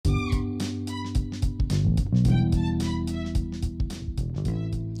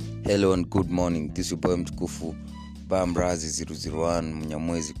Hello and good morning. This is your boy Mtukufu Bambrazi 001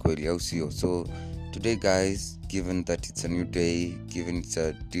 Mnyamwezi kweli au sio? So today guys, given that it's a new day, given it's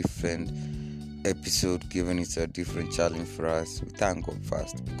a different episode, given it's a different challenge for us, we thank God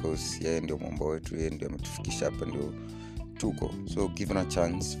first because yeye ndio mambo wetu, yeye ndio ametufikisha hapa ndio tuko. So given a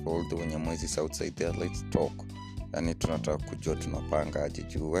chance for all the Wanyamwezis outside there, let's talk. Yani tunataka kujua tunapanga aje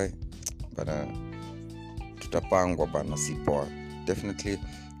juu bana tutapangwa bana si poa. Definitely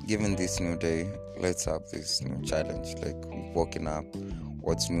given this new day, let's have this new challenge, like walking up,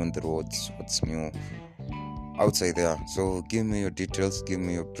 what's new on the roads, what's new outside there. So give me your details, give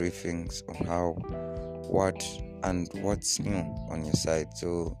me your briefings on how, what, and what's new on your side.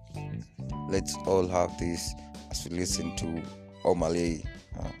 So let's all have this as we listen to Omale.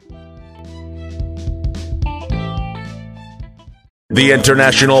 The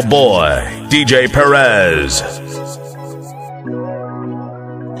international boy, DJ Perez.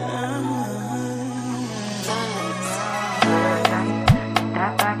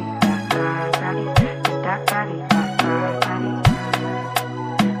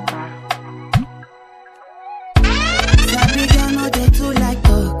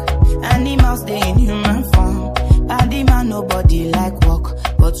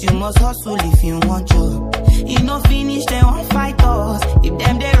 You must hustle if you want job. You no finish, they won't fight us. If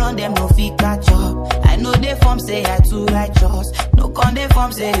them they run, them no fit catch up. I know they form say I too righteous. No con they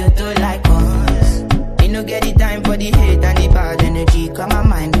form say you too like us. You no get the time for the hate and the bad energy. Got my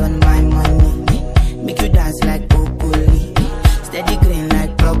mind on my money. Make you dance like broccoli. Steady green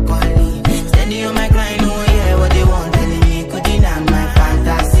like broccoli. Steady on my grind, oh yeah, what they want telling me. Could deny my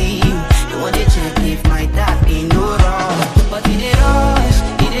fantasy. They want to check if my tap ain't no wrong. But in the rush,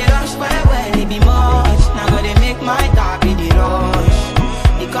 well, it be much. Now gotta make my top in the rush.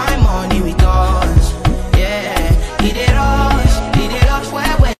 The kind money we touch. Yeah, it a rush,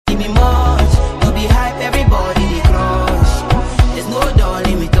 well, it be much. No be hype, everybody they crush. There's no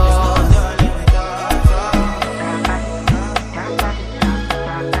darling with us.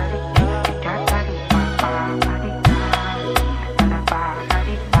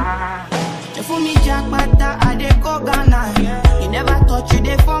 You fool me Jack Bata, I dey go Ghana. You never thought you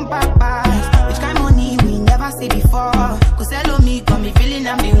dey from Papa. Which kind money we never see before. Cause hello me, got me feeling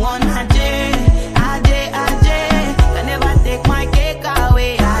I'm the one. Ajay, can never take my cake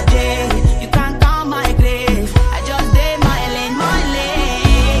away. Ajay, you can't count my grace. I just did my lane.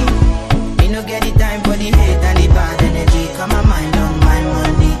 Me no get the time for the hate and the bad energy. Got my mind on my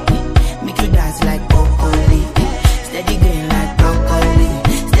money. Make you dance like broccoli. Steady green like broccoli.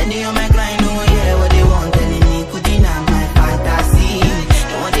 Steady on my grind, oh yeah, what they want telling me. Could deny my fantasy.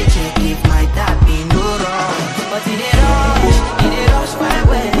 They want to check if my tap ain't no wrong. But it a rush,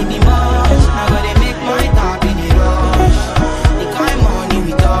 well, it be much. Now gotta make my tap in the rush. The kind money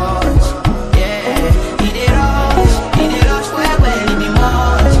we touch. Yeah, it a rush, well, it be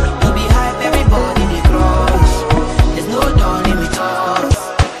much. No be hype, everybody they crush. There's no darling with us.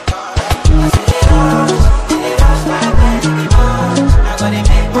 It a rush, well, it be much. Now gotta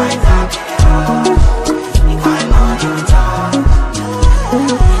make my tap in the rush. The kind money we touch.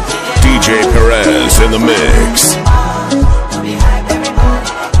 DJ Perez in the mix.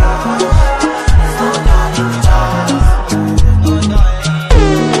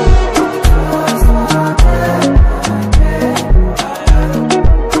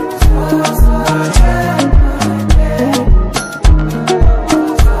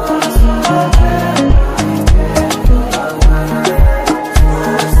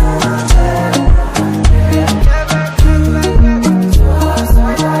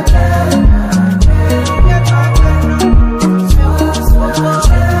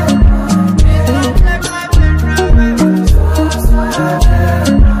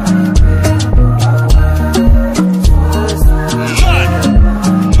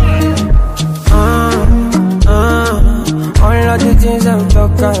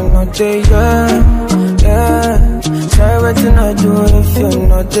 Yeah. Try what you not do if you're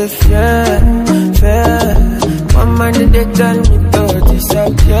not the fair. My mind they tell me to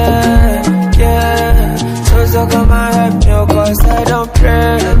disappear. Yeah. So come and help me, cause I don't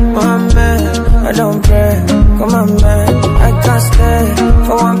pray. My man, I don't pray. Come on man, I can't stay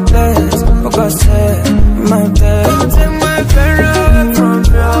for one place. Because my bed. Take my pharaoh from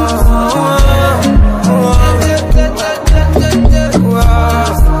you.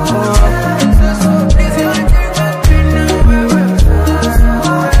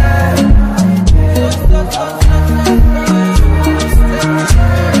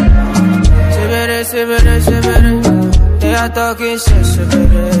 They are talking shit,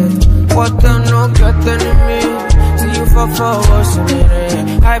 go forward, so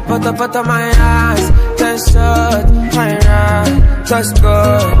I put up my eyes, tension, fine right, trust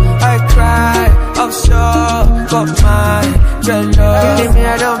God. I cry, offshore, got my jealous. Give me,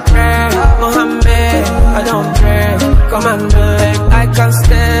 I don't pray, Mohammed, I don't pray, commandment. I can't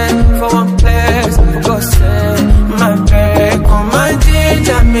stand for one place, for God's sake, my babe. Come and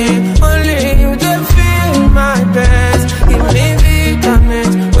ginger me, only you can feel my best. Give me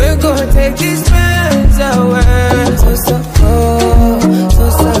vitamins, we're gonna take these pains away. So, so,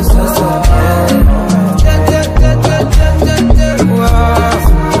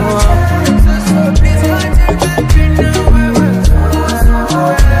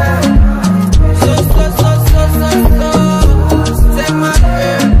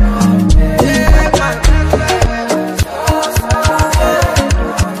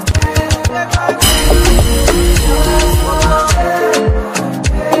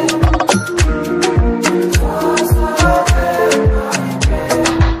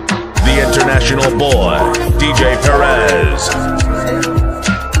 International boy, DJ Perez.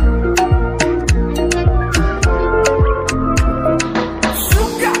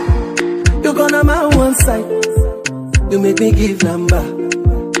 You gonna my one side, you make me give number.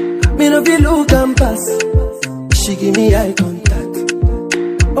 Me no feel look and pass, she give me eye contact.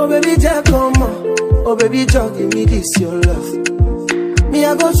 Oh baby Jack, come on, oh baby Jack, give me this your love. Me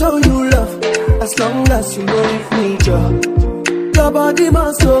I go show you love, as long as you know with me, Joe. Your body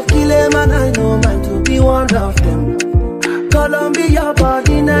must go kill him, and I know mine to be one of them. Columbia, your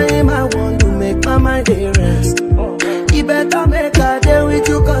body name, I want to make my mind a rest. You better make a day with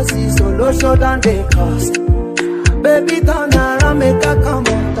you, cause it's solo show than they cost. Baby, turn around, make a come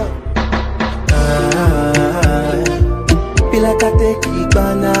on top. Feel like I take it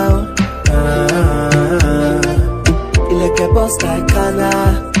by now. Feel like a boss like Kana.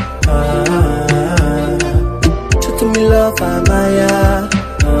 To me love, I'm Maya.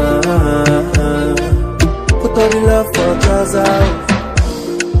 Put all the love for trousers.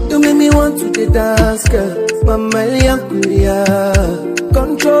 You make me want to the dance, girl. Mama Yankulia.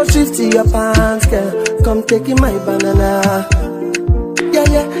 Control shift to your pants, girl. Come taking my banana. Yeah,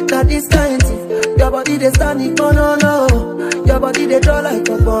 yeah, that is kind of. Your body they standing for no. Your body they draw like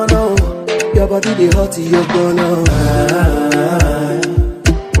a bono. Your body they hot to your bono.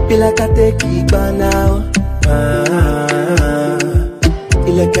 Feel like I take it by now.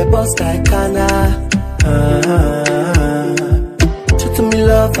 You like a boss like Kana. To me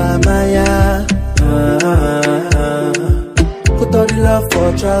love, I'm Maya. Put all the love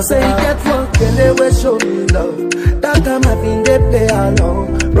for trust. Say you get one, can they will show me love. That time I've been there play along.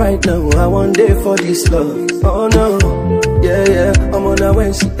 Right now I want day for this love. Oh no, yeah, yeah. I'm on her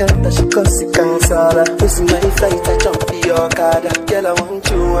when she enter, she cause it cancer. Pussy my flight, I jump in your car. Girl, I want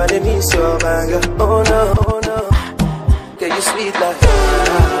you and I miss your banger. Oh no, oh no. Yeah, you sweet like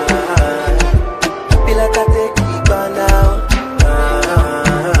feel like I take it by now.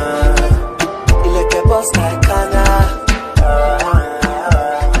 You like a boss like Kana.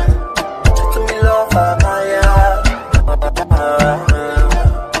 To me love, I'm Maya.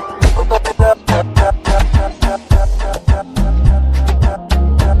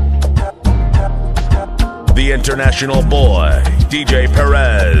 The international boy, DJ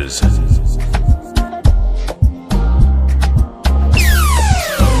Perez.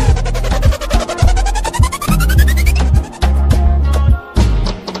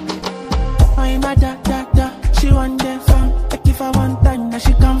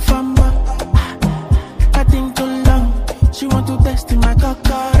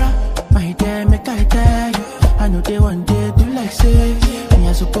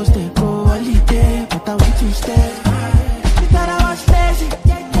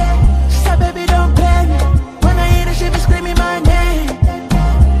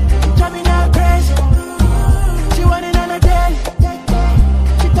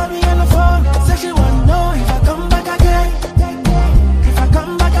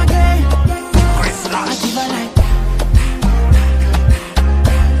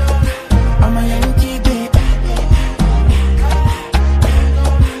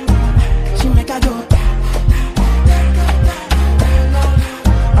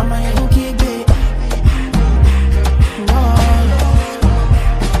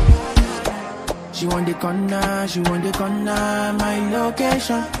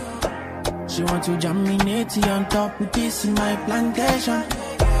 She want to jam me natty on top with this in my plantation.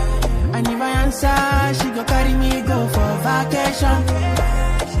 And if I answer, she go carry me go for vacation.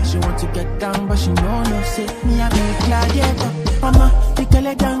 She want to get down, but she know no say me I be gladiator. Mama, the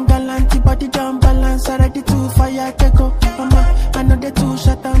girl down galanty, body down balance, already too fire take. Mama, I know they too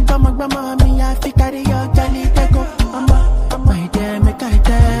shut down, but my grandma me I fi carry your jolly take. Mama.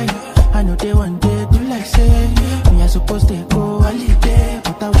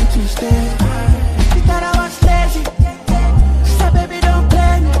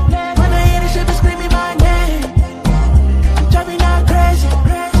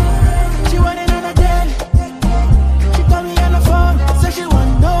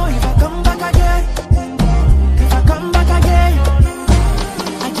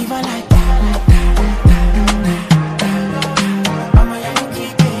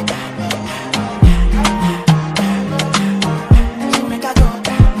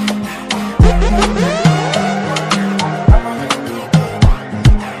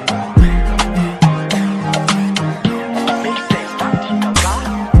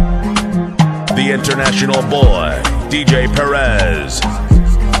 international boy, DJ Perez.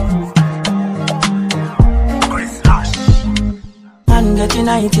 Man getting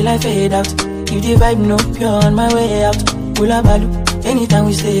high till I fade out. If the vibe no pure on my way out. Pull balu, anytime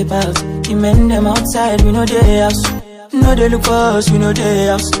we step out. The men them outside, we know their house. No they look for us, we know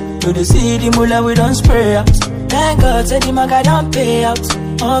their house. No they see the mullah, we don't spray out. Thank God, say the maga don't pay out.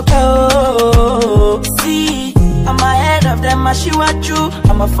 Okay, oh, see, I'm ahead of them, I see what you.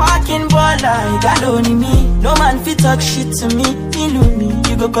 I'm a fucking baller, you got only me. No man fit talk shit to me, me,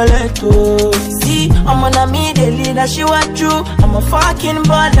 you go collect, oh. See, I'm on a me, they lead, I see what you. I'm a fucking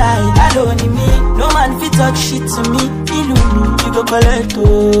baller, you got only me. No man fit talk shit to me, you go collect,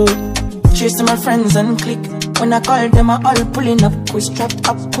 oh. Chasing my friends and click. When I call them, I all pulling up. We strapped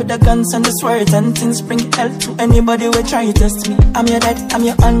up with the guns and the swords and things. Bring hell to anybody who try to test me. I'm your dad, I'm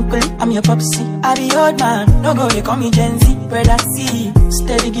your uncle, I'm your popsy. I be old man, no go, they call me Gen Z. Where I see,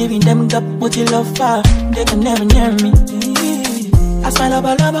 steady giving them gap, what you love for. They can never near me. I smile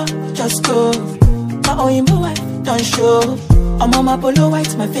lover, just go. My own wife, don't show. I'm on my polo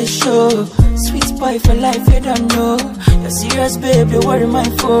white, my face show. Sweet boy for life, you don't know. You're serious, babe, you worry my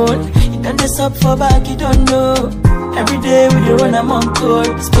phone. You done this up for back, you don't know. Every day with you run, I'm on call.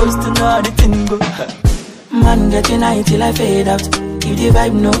 Supposed to know how the thing go. Man getting high till I fade out. If the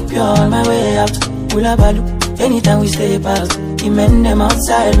vibe no pure on my way out. Pull up a look, anytime we step out. The men them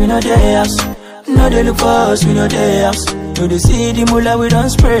outside, we know their house. No they look for us, we know their house. No they see the mullah, we don't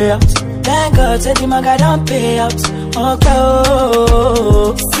spray out. Thank God, say the maga don't pay out. Okay,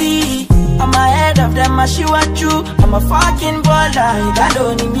 oh, see, I'm ahead of them, I see what you. I'm a fucking baller, you got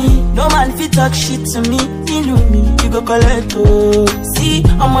only me. No man fit talk shit to me, you go collect, oh. See,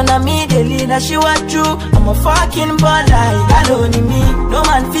 I'm on a me, they lead, I see what you. I'm a fucking baller, you got only me. No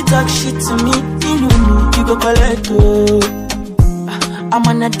man fit talk shit to me, you go collect, oh. I'm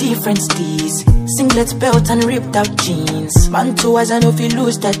on a different steez. Singlet belt and ripped out jeans. Man two eyes, I know if you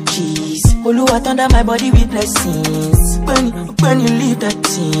lose that cheese. Oluwa under my body with blessings. When you leave that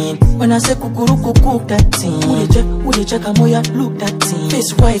scene. When I say kukuruku, cook that thing. Who they check amoya, look that thing.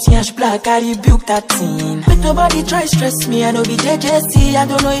 Face white, yash black, I rebuke that thing. Make nobody try stress me, I know be JJC. I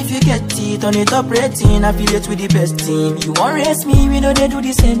don't know if you get it, on the top rating. Affiliate with the best team. You won't race me, we know they do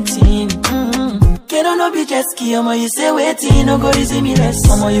the same thing. Get on no be jet ski, you say waiting, no go easy me less.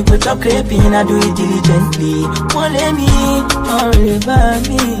 You go chop creping, I do it diligently. Won't let me, don't worry about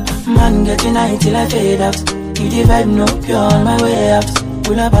me. Man getting high till I fade out. If the vibe no pure on my way out.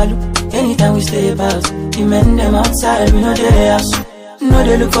 Pull up a look, anytime we step out. The men them outside, we know their house. No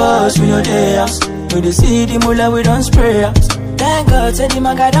they look for us, we know their house. No they see the mullah, we don't spray out. Thank God, say the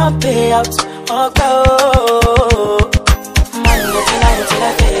maga don't pay out. Okay, oh. Man getting high till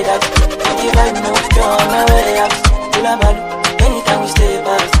I fade out. The vibe no pure on my way out. Pull up a look, anytime we step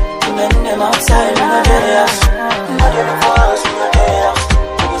out. The men them outside, we know their house. No they look for us, we know their house.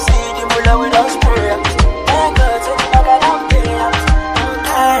 No they see the mullah, we don't spray out. Thank God, say the maga don't pay out.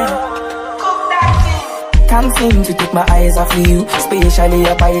 Can't seem to take my eyes off of you, especially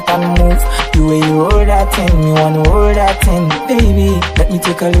your bite and move. The way you roll that thing, you wanna roll that thing. Baby, let me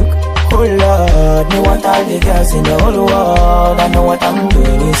take a look. Oh Lord, me want all the girls in the whole world. I know what I'm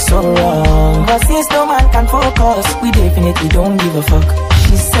doing is so wrong. But since no man can focus, we definitely don't give a fuck.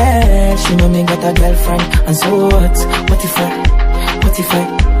 She said she know me got a girlfriend, and so what? What if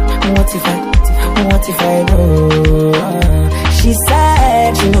I do? She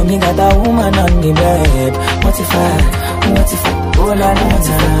said she know me got a woman on the bed. What if I, oh la la la,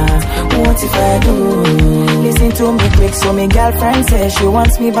 what if I do? Listen to me quick, so me girlfriend says she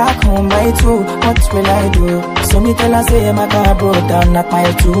wants me back home by 2. What will I do? So me tell her say my car broke down at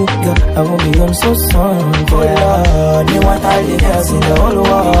mile 2. Girl, I won't be home so soon. Oh Lord, me want all the girls in the whole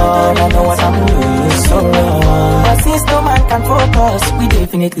world. I know what I'm doing is so wrong. But since no man can focus, we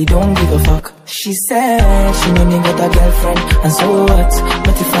definitely don't give a fuck. She said she know me got a girlfriend, and so what?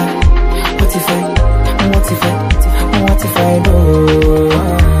 What if I do?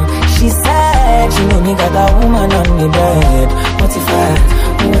 She said she know me got a woman on the bed. What if I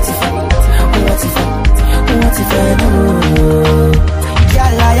do?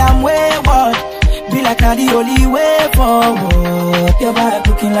 Girl, I am wayward. Be like not the only way forward. Your vibe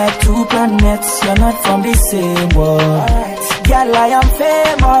looking like 2 planets. You're not from the same world. Girl, I am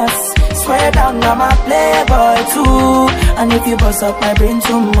famous. Swear down, I'm a playboy too. And if you bust up my brain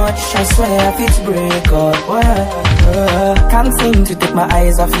too much, I swear if it's break up. Can't seem to take my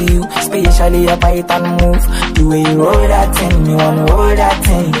eyes off of you, especially your bite and move. The way you roll that thing, me wanna roll that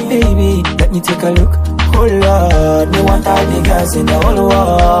thing. Baby, let me take a look. Oh Lord, me want all the girls in the whole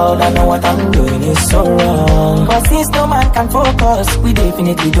world. I know what I'm doing is so wrong. But since no man can focus, we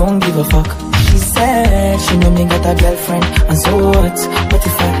definitely don't give a fuck. She said said she know me got a girlfriend, and so what? What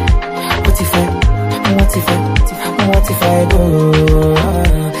if I go?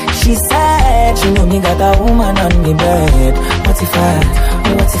 She said she know me got a woman on the bed. What if I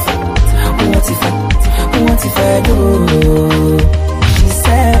do? She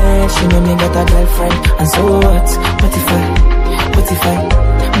said she know me got a girlfriend, and so what? What if I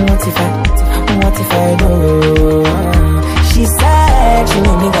do? She said she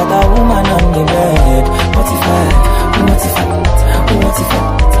know me got a woman on the bed. What if I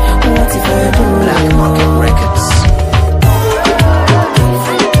do? Black Market Records.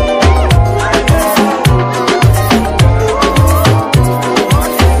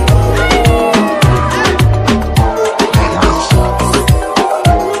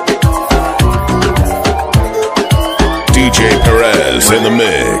 DJ Perez in the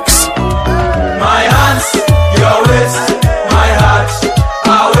mix. My hands, your waist, my heart.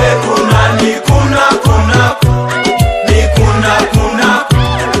 Awe kuna ni kuna.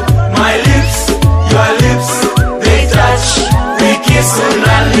 My lips, your lips, they touch. We kiss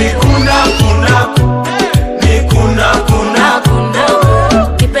una ni kuna.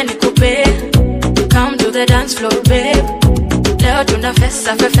 Nipe nikupe, come to the dance floor, babe. Leo tuna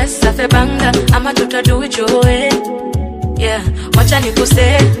festa fe banga, ama tuta do it your way. Yeah, wacha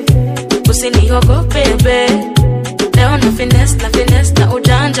nikuse, usiniogope babe. Leo na finesse na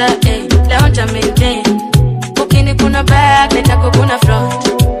ujanja, eh. Leo nja maintain. Ukini kuna back, nitako kuna front.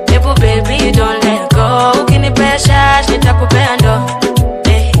 Ebu baby, don't let go. Ukini pressure, nitakupea ndo.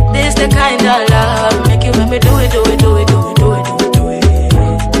 Eh, this the kind of love make you me do it.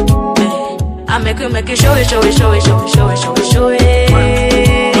 Eh, I make you show it.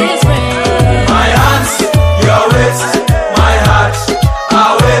 My hands, your waist, my heart.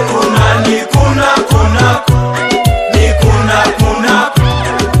 Awe kuna ni kuna.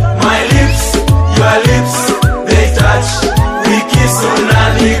 My lips, your lips, they touch. We kiss una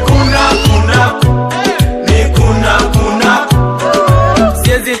ni kuna.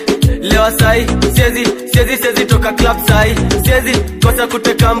 Siezi lewa sai, siezi toka club sai, siezi kosa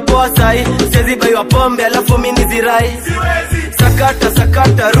kuteka mpoa sai, siezi baiwa pombe alafu mini zirai.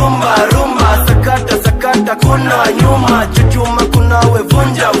 Sakata rumba, sakata kuna nyuma, chuchuma kuna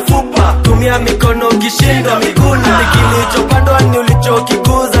wevunja ufupa, tumia mikono ukishindwa miguna. Kilichopandwa ni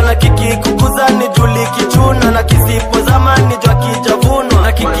ulichokikuza, na kikikukuza ni juli kichuna, na kisipo zamani jua kijavunwa,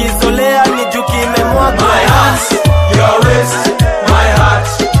 na kikisolea ni juu kimemwagwa. My hands, your waist, my heart.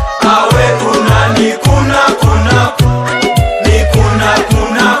 Awe kuna ni kuna.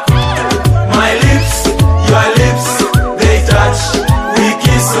 My lips, your lips, they touch. We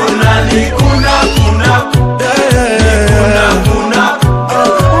kiss una ni kuna.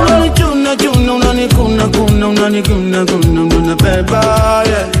 Unanibeba,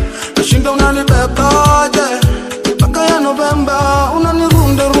 yeah. Nashinda unanibeba, yeah. Mpaka ya Novemba,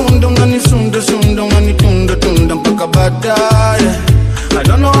 unanirunda, unanisunda, unanitunda, mpaka baadaye. I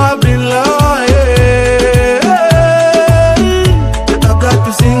don't know how I be lying. I got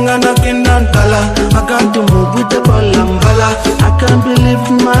to sing and I can't dollar. I got to move with the ball and bala. I can't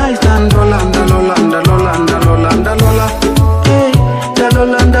believe my stand. Lola. Hey,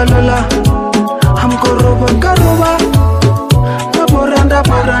 Lola. I'm Karoba.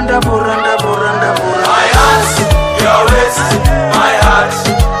 Boranda. My hands, your waist, my heart.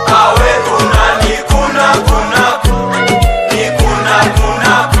 Awe kuna ni kuna.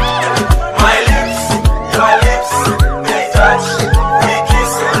 My lips, your lips, they touch. We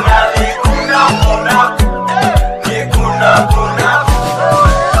kiss una ni kuna.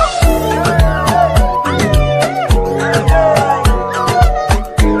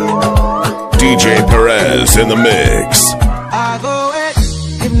 DJ Perez in the mix. I go wait,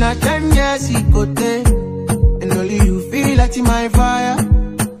 if not 10 years, he go take. And only you feel like in my fire.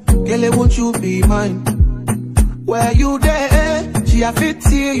 Girl, won't you be mine? Where you there? She a fit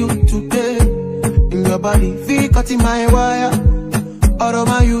see you today. In your body, feel cut in my wire. All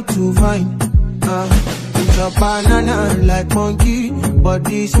over you to find. It's a banana like monkey,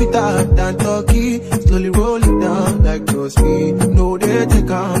 body sweeter than turkey. Slowly roll it down like those feet. No, they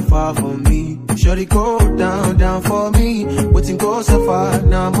take on far from me. Shorty go down for me. Waiting go so far,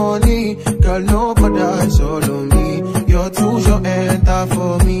 now money. Girl, nobody's all on me. You're too short, enter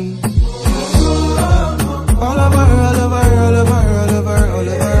for me. All over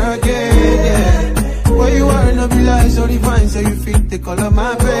again, yeah. Where you are, no be like so divine, so you fit the color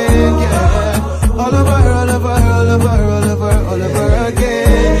my bed, yeah. All over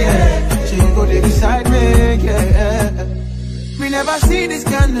again, yeah. So you go there beside me, yeah. We never see this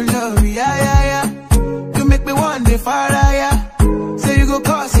kind of love, yeah. You make me one day fire, yeah. Say you go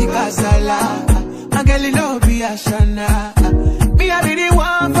cause it casala. My girl, you know, be a shana. Me, I be the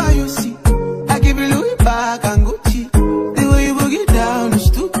one for you, see. I give you Louis back and Gucci. The way you boogie down is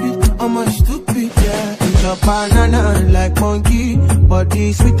stupid. I'm a stupid, yeah. Your banana like monkey,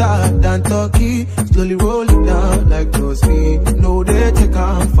 body sweeter than turkey. Slowly roll it down like those feet. No, they take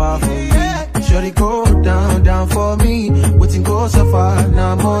on far from me. Shorty go down, down for me. Waiting go so far,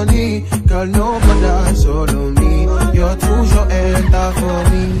 now money. Girl, no bother, solo me. You're too short, enter for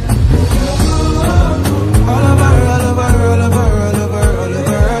me. All over, all over, all over, all over, all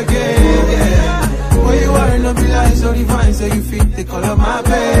over again, yeah. Where you are, no be like so divine, so you fit the color of my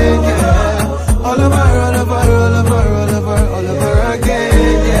bed, yeah. All over, all over, all over, all over, all over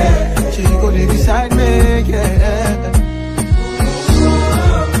again, yeah. So you go live beside me, yeah.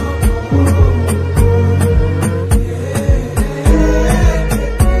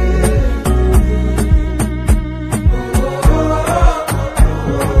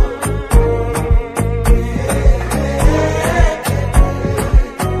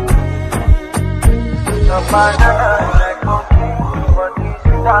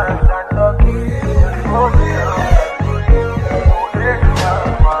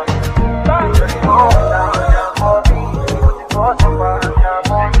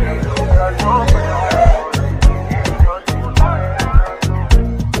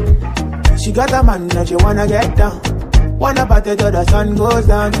 She got a man that she wanna get down. Wanna party till the sun goes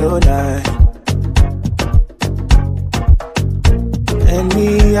down tonight. And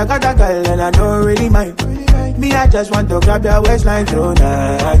me, I got a girl and I don't really mind. Me, I just want to grab your waistline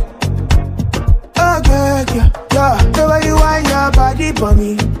tonight. Oh, yeah, yeah, yeah. The way you want your body for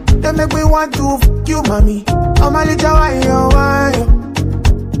me, they make me want to fuck you, mommy. I'm a little wine.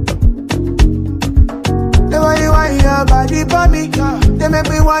 The way you want your body for me, they make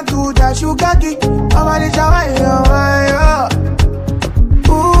me want to dash you cocky. I'm a little wine.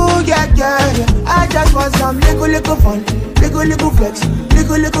 Ooh, yeah, yeah, yeah. I just want some little fun. Little flex,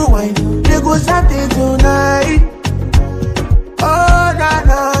 little wine, little something tonight. Oh, na,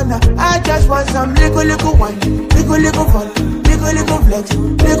 na, na. I just want some little wine, little fun, little flex,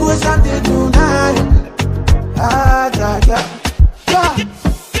 little something tonight. Ah, yeah, yeah, yeah.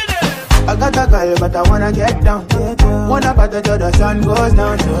 I got a girl, but I wanna get down. Wanna party till the sun goes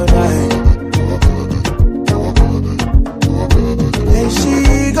down tonight. And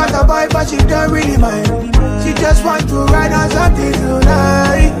she got a boy, but she don't really mind. She just want to ride on something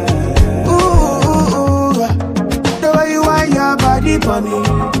tonight. Ooh, the way you want your body for me,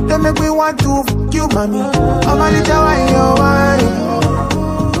 they make me want to fuck you, mommy. I'm a little wine.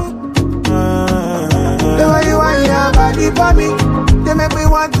 The way you want your body for me, they make me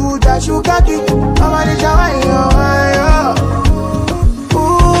want to dash you cocky. I'm a little wine.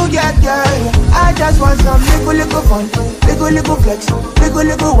 Ooh, yeah, yeah, yeah. I just want some little fun, little flex,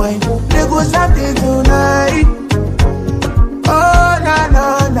 little wine, little something tonight. Oh, na, na,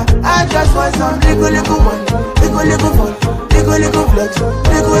 na. I just want some little wine, little fun, little flex,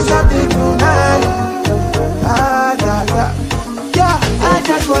 little something tonight. Ah, yeah, yeah. Yeah, I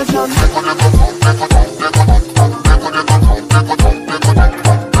just want some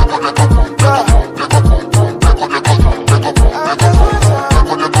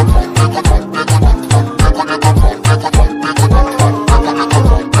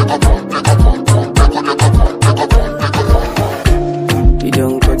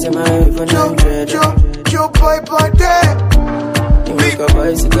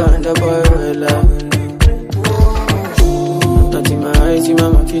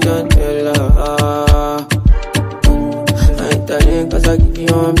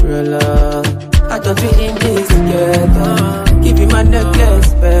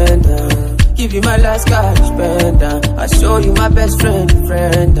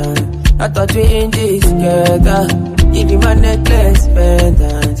I thought we in this together. Give you my necklace,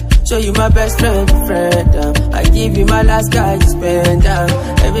 pendant. Show you my best friend. I give you my last guy, you spend down.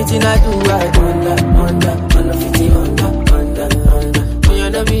 Everything I do, I under 50 under. We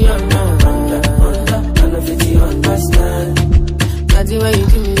wanna be under 50 understand. That's the way you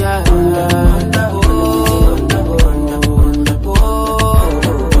do me, yeah. Under.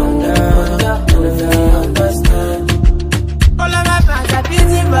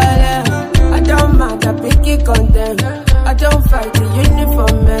 I don't fight the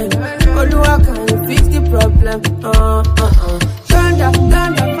uniform man. Oluwa, can you fix the problem? Thunder,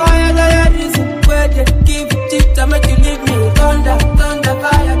 fire, that your reason. Where they give it, I make you leave me. Thunder,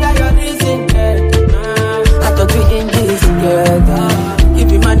 fire, that your reason. I thought we in this together. Give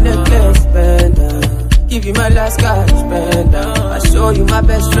you my necklace, pendant. Give you my last cash, pendant. I show you my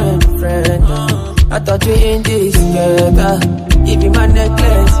best friend. I thought we in this together. Give you my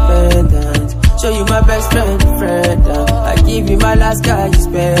necklace, pendant. show you my best friend. I give you my last car, you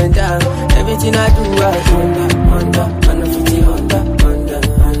spend everything I do, I under 50 under.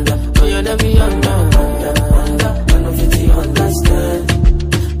 Oh, you never be under 50 understand.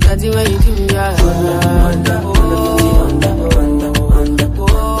 That's the way you do me, I under 50 under.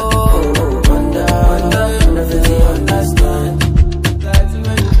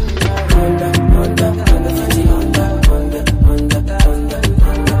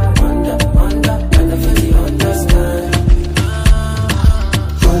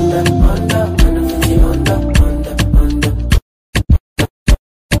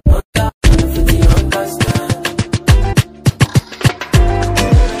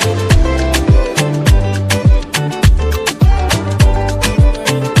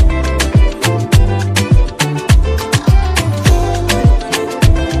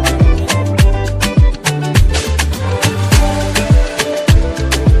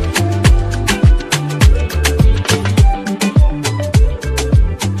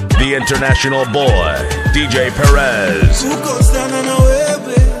 International boy, DJ Perez. Kukosana na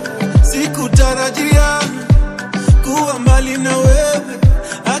wewe, sikutarajia kuwa mbali na wewe,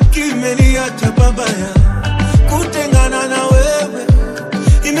 akimeniacha babaya. Kutengana na wewe,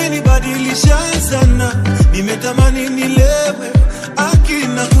 imenibadilisha sana, nimetamani nilewe,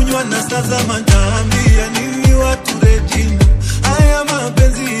 akina kunywa na sasa mataambia nini watu Regina. Haya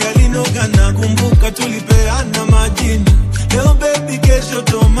mapenzi yalinoga na kumbuka tulipeana majina. Leo baby kesho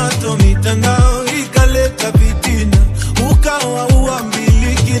tomato mitandao ikaleta fitina. Ukawa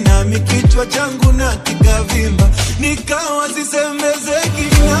uambiliki na mikichwa changu na kikavimba. Nikawa sisemezeki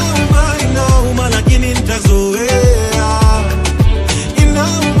inauma lakini nitazoea.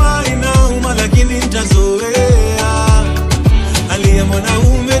 Inauma lakini nitazoea. Hali ya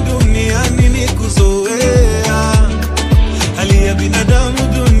mwanaume duniani ni kuzoea. Hali ya binadamu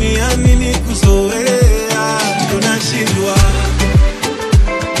duniani ni kuzoea. Tunashindwa.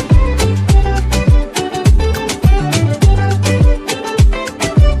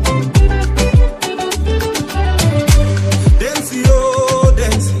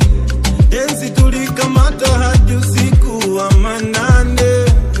 Densi tulikamata hadi usiku wa manane.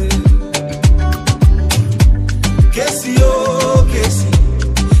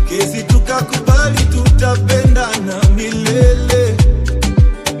 Kesi tukakubali tutapendana milele.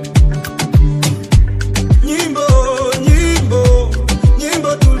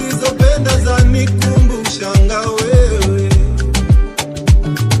 Nyimbo tulizopenda zanikumbusha wewe.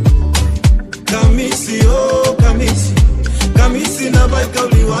 Kamisi na baika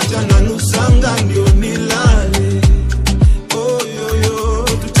uliwacha na nusanga ndio nilale. Oh yo,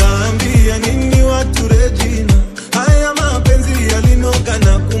 tutaambia nini watu Regina. Haya mapenzi yalinoga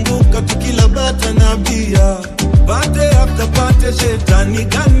na kumbuka tukila bata na bia. Pate after pate shetani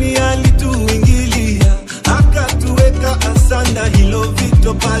gani alituingilia. Akatuweka asanda hilo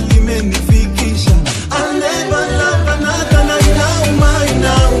vito palimenifikisha. I'll never love another na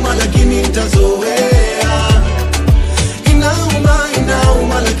inauma lakini nitazoea.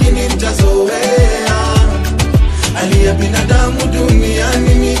 Inauma lakini nitazoea. Hali ya binadamu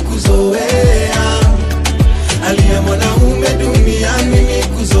duniani ni kuzoea. Hali ya mwanaume duniani ni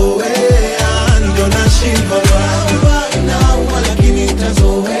kuzoea. Ndio nashindwa. Inauma lakini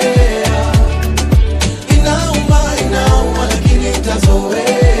nitazoea. Inauma lakini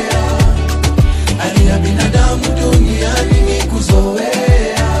nitazoea. Hali ya binadamu duniani ni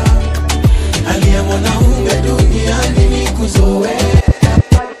kuzoea. Hali ya mwanaume duniani ni kuzoea.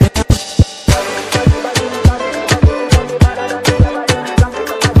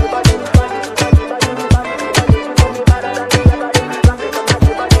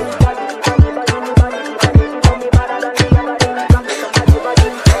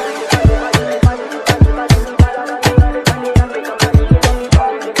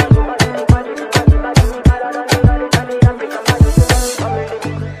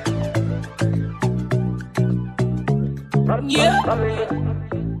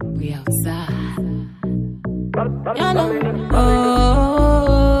 We outside. You know.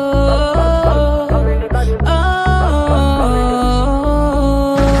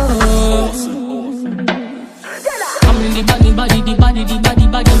 The body,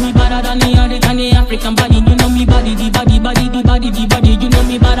 me better than the other, than the African body. You know me body, the body, you know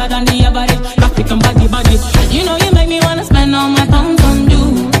me better than the average African body. You know you make me wanna spend all my pounds on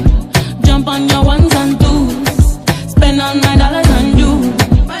you, jump on your ones and twos, spend all my dollars on you.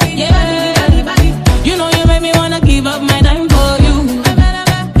 Yeah, you know you make me wanna give up my time for you.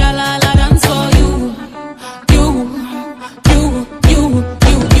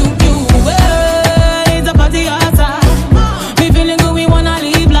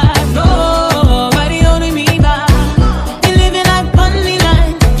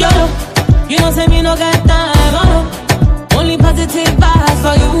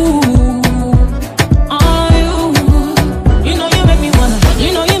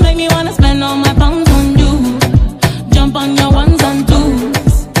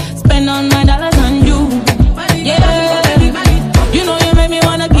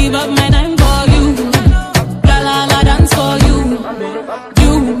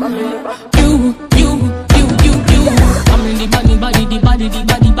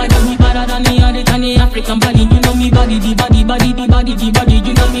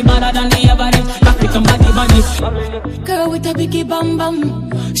 body better than the average. African body. Girl with a biggie bam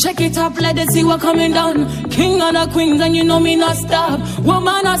bam. Shake it up, let it see what coming down. King of the queens and you know me not stop.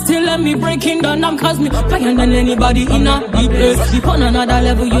 Woman I still let me breaking down. I'm cause me higher than anybody in a deep place. Deep on another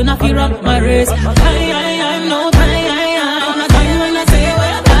level, you not feel run my race. I'm no time.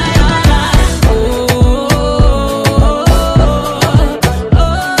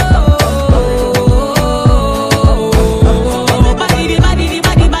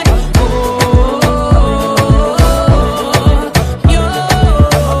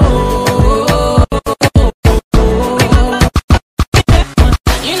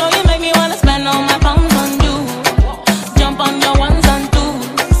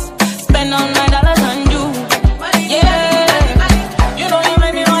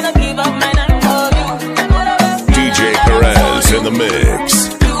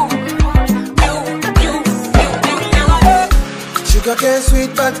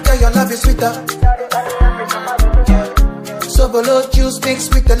 Sweet, but your love is sweeter. So below juice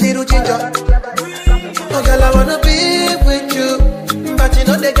mixed with a little ginger. Oh girl, I wanna be with you, but you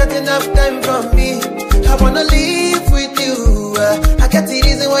know they got enough time from me. I wanna live with you. I get the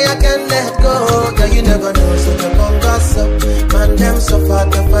reason why I can't let go. Girl, you never know, so you come gossip. Man, them so far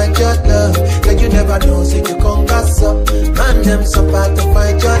to find your love. Girl, you never know, so you come gossip. Man, them so far to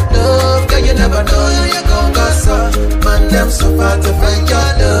find your love. Girl, you never know, you come gossip. Man, them so far to find your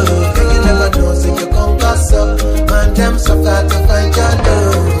love. Girl, you never know, so you come gossip. Man, them so far to find your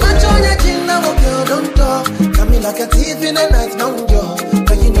love. Match on your chin, now girl, don't talk. Come in like a thief in the night, long jaw.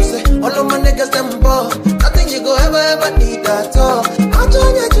 But you know, say, all of my niggas, them ball. Nothing you go ever need at all. Match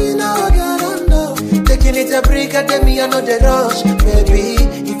on your chin, now girl, don't know. Taking it a break, and then me, I know the rush. Baby,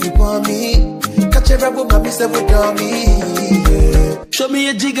 if you want me, catch a rebel, my mister would do me. Yeah. Show me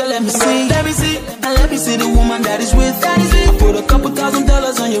a jigger, let me see. Let me see. And let me see the woman that is with. I put a couple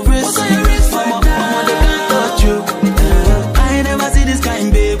 $1,000 on your wrist. Mama, they can't touch you. I ain't never see this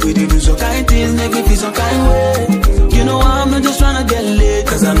kind, babe. We do some kind things, make me feel some kind way. You know I'm not just trying to get laid,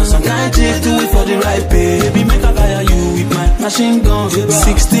 cause I know some kind chicks do it for the right pay. Baby, make a fire you with my machine gun.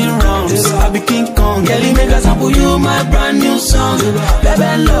 16 rounds, I be King Kong. Kelly, make a sample you my brand new song.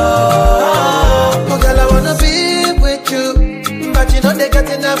 Baby, love. Oh girl, I wanna be with you, but you know they got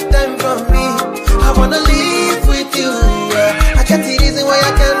enough time from me. I wanna live with you. I get the reason why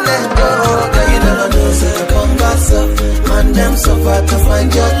I can't let go. Girl, you never know, so you come gossip. Man, them so far to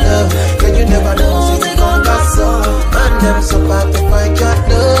find your love. Girl, you never know, so you come gossip. Man, them so far to find your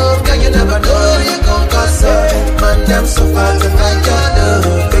love. Girl, you never know, you come gossip. Man, them so far to find your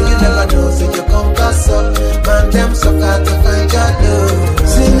love. Girl, you never know, so you come gossip. Man, them so far to find your love.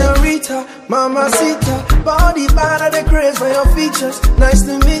 Senorita, mamacita, body bad at the craze for your features. Nice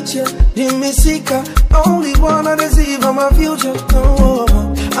to meet you, Jimmy Sika. Only wanna deceive on my future. Oh,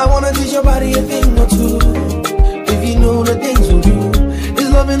 I wanna teach your body a thing or two. If you know the things we do, this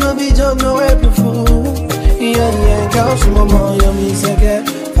loving no be job, no April fool. Yeah, girl, so mama, you me second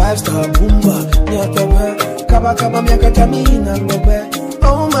 5-star boomba, nyatabe, kaba kaba miaka tamina ngobe.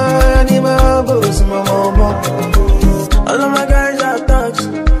 Oh my, anima boss, mama. All of my guys are thugs,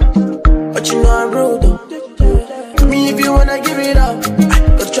 but you know I'm rude though. Me if you wanna give it up, I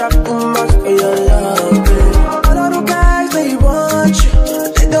go trap too much for your love. All of the guys they want you,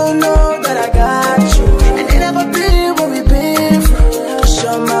 but they don't know that I got you. And they never been what we've been through.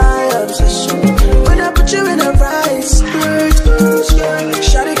 Show my obsession when I put you in the right spirit.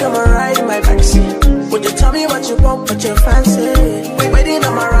 Shawty come and ride in my backseat. Would you tell me what you want, what you fancy? Waiting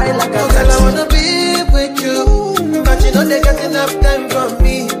on my ride like a taxi. I wanna be with you, but you know they got enough time from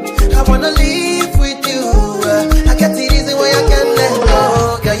me. I wanna live with you. I get the reason why I can't let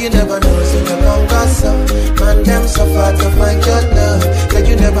go. Girl, you never know, so you come gossip. Man, them so far to find your love. Girl,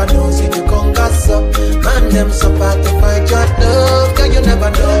 you never know, so you come gossip. Man, them so far to find your love. Girl, you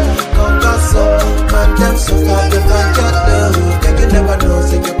never know, come gossip. Man, them so far to find your love. Girl, you never know,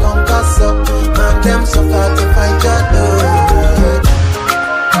 so you come gossip. Man, them so far to find your love.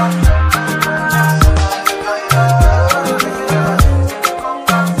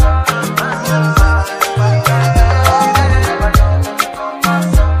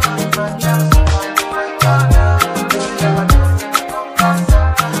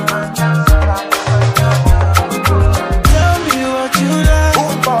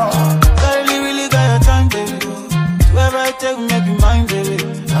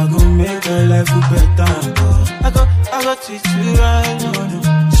 Treat you right, no,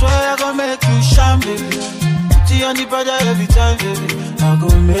 no. Swear I gon' make you shine, baby. Put you on the brother every time, baby. I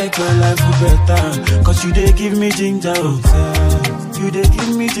gon' make your life better. Cause you dey give me ginger, oh. You dey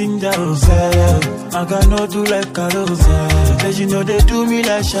give me ginger, oh. I got no do like Carol, say you know they do me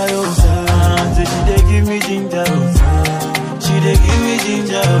like Shayo, say she dey give me ginger, oh. She dey give me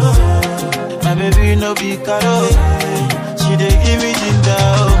ginger, oh. My baby no be Carol, she dey give me ginger,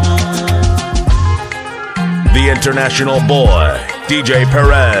 oh. The international boy, DJ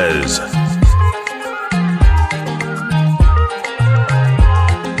Perez.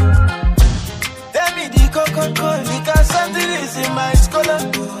 Because something is in my scholar.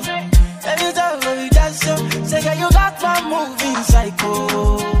 Anytime we dance, say yeah, you got my moving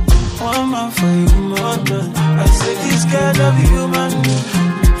psycho. One man for you, man. I say this girl love you, human.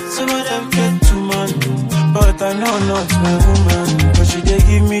 Some of them get too man, but I know not my woman. But she dey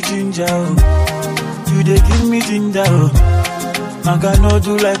give me ginger, oh. You dey give me ginger, oh. I got no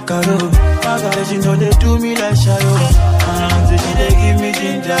do like Carol. I got she know they do me like Shayo. So she dey give me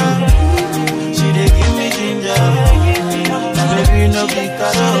ginger. She dey give me ginger. Baby no be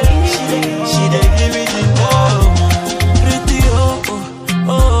Carol. She dey give me ginger. Pretty oh oh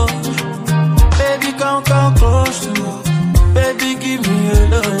oh. Baby come close to me. Baby give me your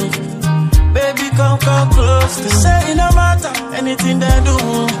love. Baby come close to me. Say it no matter anything they do.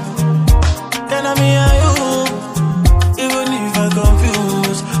 Then I'm me and you. Even if I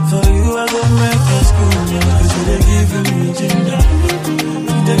confuse, for you I go make a school. Cause you dey give me ginger.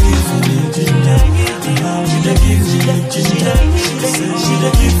 You dey give me ginger. You dey give me ginger. She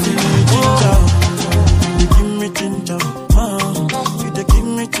dey give me ginger. You dey give me ginger. You dey give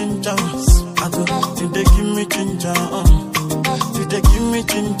me ginger. I go. You dey give me ginger. You dey give me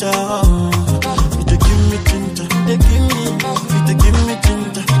ginger. You dey give me ginger. You dey give me. You dey give me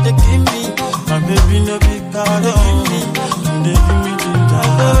ginger. You dey give me. My baby no be God. You dey give me ginger.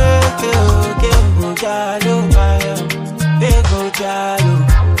 Okay, go jalo, go jalo.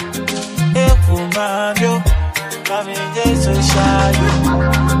 Fumando, camine sociale.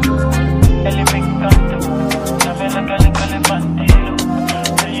 Ele me encanta, sabela que le bandido.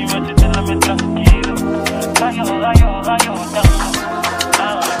 Ella va a tenerme tranquilo. Rayo, tango.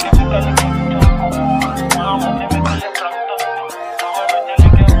 Ahora que me caliento, ahora que me caliento.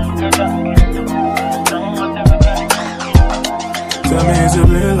 Tell me, is it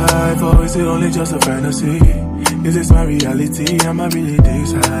real life or is it only just a fantasy? Is this my reality? Am I really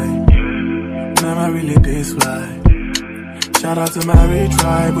this high? Am I really this fly? Shout out to my rich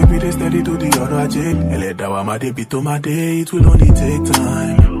tribe, we be this steady to the other jig. Eledawa my day, to my day, it will only take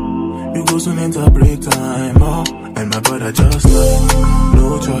time. You go soon enter break time, oh, and my brother just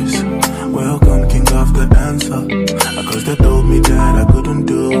no choice. Welcome, king of the dancer. Cause they told me that I couldn't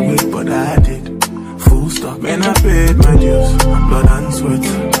do it, but I did. Full stop, man, I paid my dues, blood and sweat.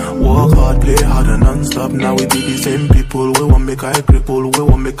 Work hard, play harder non-stop. Now we be the same people. We won't make I cripple, we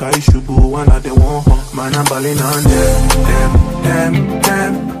won't make I shubu. One of them won't hurt, man, I'm balling on them.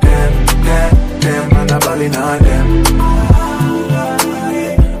 Man, I'm balling on them.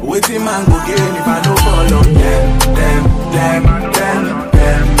 Waiting man go gain if I don't fall on them.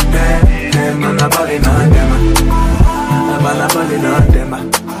 Man, I'm balling on them. Man, I'm balling on them.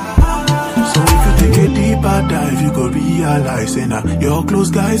 So if you take a deeper dive, you go realize, now your close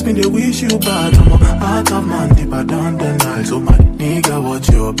guys been they wish you bad. I'm out of man deeper down the Nile. So my nigga, watch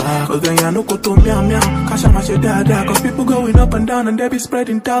your back. Cause then you no go to meow meow. Cash out my shit dada. Cause people going up and down and they be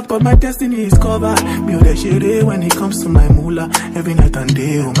spreading doubt. But my destiny is covered. Me that shit when it comes to my moolah. Every night and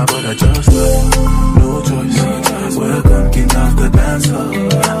day, oh my brother just no choice. Welcome, king of the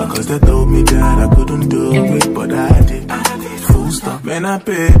dancer. Cause they told me that I couldn't do it, but I did. Full stop, man, I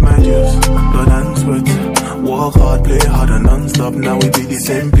paid my dues, blood and sweat. Work hard, play harder non-stop. Now we be the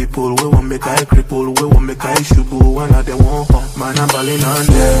same people. We won't make I cripple, we won't make I shubu. One of them won't hurt, man, I'm balling on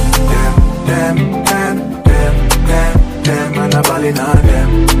them. Man, I'm balling on them.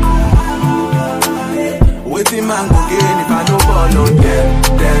 Waiting man go gain if I don't fall on them.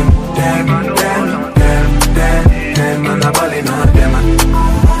 Man, I'm balling on them.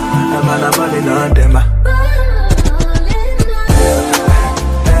 Man, I'm balling on them.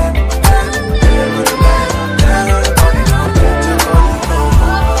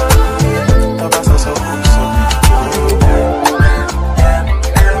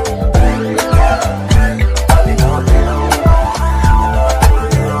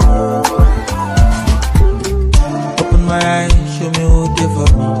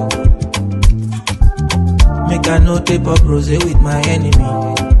 Tape up rose with my enemy.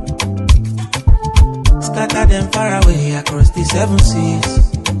 Scatter them far away across the 7 seas.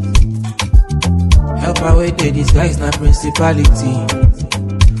 Help away the disguise, not principality.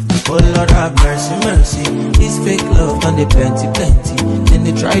 Oh Lord have mercy, mercy. This fake love done the plenty, plenty. Then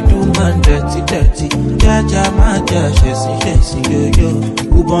they try to man dirty, dirty. Jaja, man, Jesse, Jesse, yo, yo.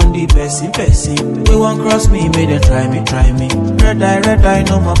 Who born the person, person? They won't cross me, may they try me, try me. Red eye,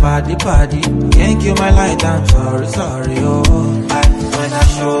 no more body, body. Can't kill my light, I'm sorry, sorry, oh. When I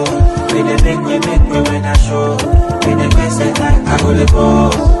show, when they make me when I show. When they get set, I go the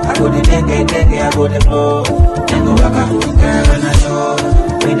pose. I go the dengue, I go the blow. Then go back, I go the girl when I show.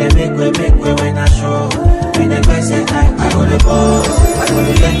 When they make me when I show. When they get set, I go the pose. I go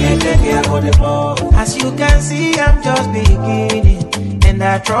the dengue, I go the blow. As you can see, I'm just beginning, and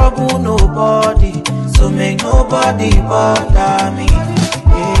I trouble nobody, so make nobody bother me.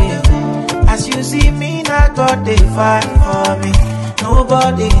 Yeah. As you see me, now God they fight for me.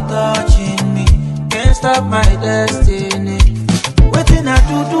 Nobody touching me, can't stop my destiny. Waiting I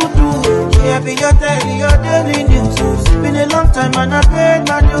do. Yeah, be your daily news. Been a long time and I paid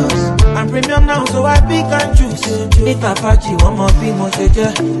my dues. I'm premium now, so I pick and choose. If Apache, one more be more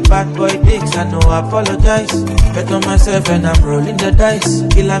bad boy dicks, I know I apologize. Bet on myself and I'm rolling the dice.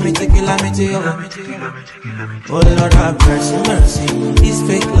 Calamity, oh Lord have mercy, mercy. This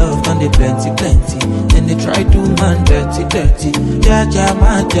fake love done the plenty, plenty. Then they try to man dirty, dirty. Jaja,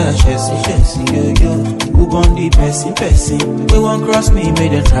 man, Jesse, yo, yo. Who born the person, person? They won't cross me, may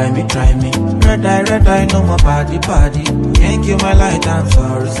they try me, try me. Red eye, no more body, body. Can't kill my light, I'm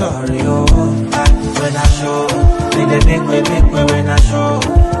sorry, sorry, oh. When I show, when they make me when I show.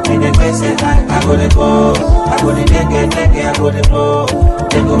 When they get set, I go the pose. I go the dengue, I go the blow.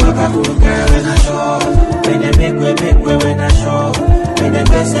 Then go back, I go the girl when I show. When they make me when I show. When they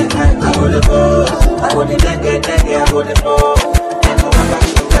get set, I go the pose. I go the dengue, I go the blow. Then go back, I go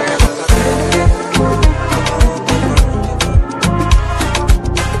the girl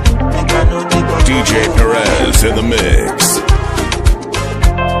DJ Perez in the mix.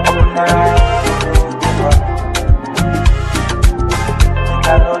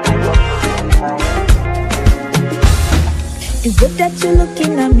 The way that you're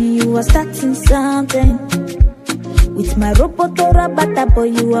looking at me, you are starting something. With my robotora bata boy,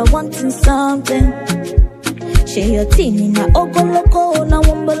 you are wanting something. Share your team in a oko loco, na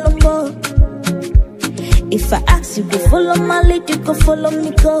wumbo lumbo. If I ask you to follow my lead, you can follow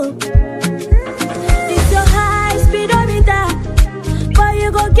me go. This your high speedometer, but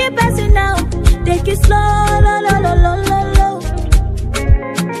you gon' keep passing now. Take it slow, low.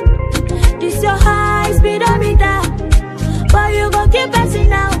 This your high speedometer, but you gon' keep passing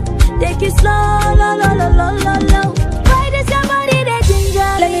now. Take it slow, low. Why does your body they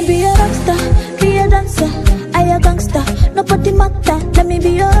ginger? Let me be a rockstar, be a dancer, I a gangster, nobody matter. Let me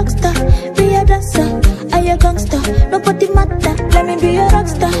be a rockstar, be a dancer, I a gangster, nobody matter. Let me be a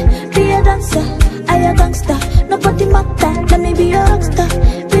rockstar, be a dancer, I a gangster, nobody matter. Let me be a rockstar,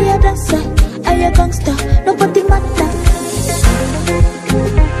 be a dancer, I a gangster, nobody matter.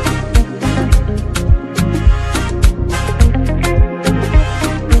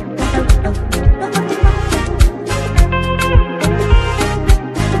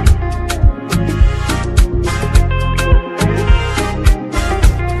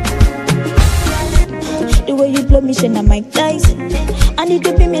 Me shine on Mike Tyson. I need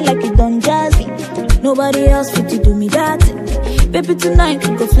to be me like you done jazzy. Nobody else fit to do me that. Baby tonight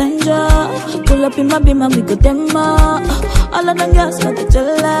we go flanger. Pull up in my beamer we go demo. All of them girls got the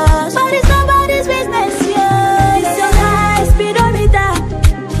jealous, but it's nobody's business, yeah. It's your high speedometer,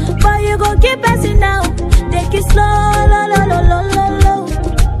 but you gon' keep passing now. Take it slow, low.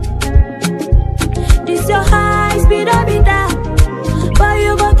 This your high speedometer, but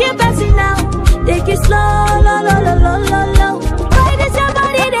you gon' keep passing now. Take it slow, low. Why does your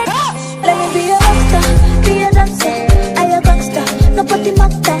body that? Let me be a rockstar, be a dancer, I a gangster, nobody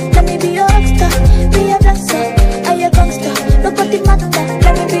matter. Let me be a rockstar, be a dancer, I a gangster, nobody matter.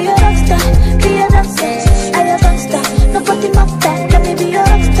 Let me be a rockstar, be a dancer, I a gangster, nobody matter. Let me be a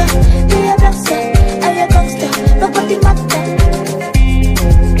rockstar, be a dancer, I a gangster, nobody matter.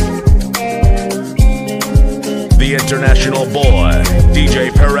 The international boy, DJ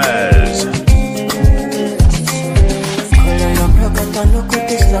Perez.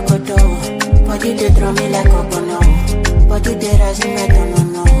 Body they draw me like a bono. Body they rise me, I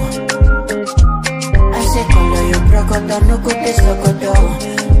don't know. I say color you broke out, no good this locodo.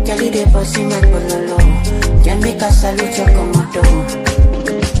 Kelly they bossy my pololo. Can make a salute your comodo.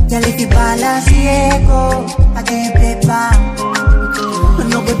 Kelly fi balance ego, I get paper.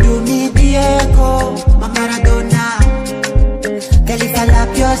 No go do me the echo, my Maradona. Kelly fala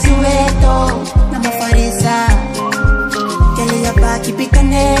pio sueto, nama farisa. Kelly ya pa keep it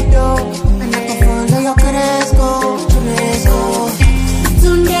connected. Follow your cresco.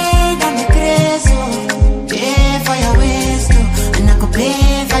 Today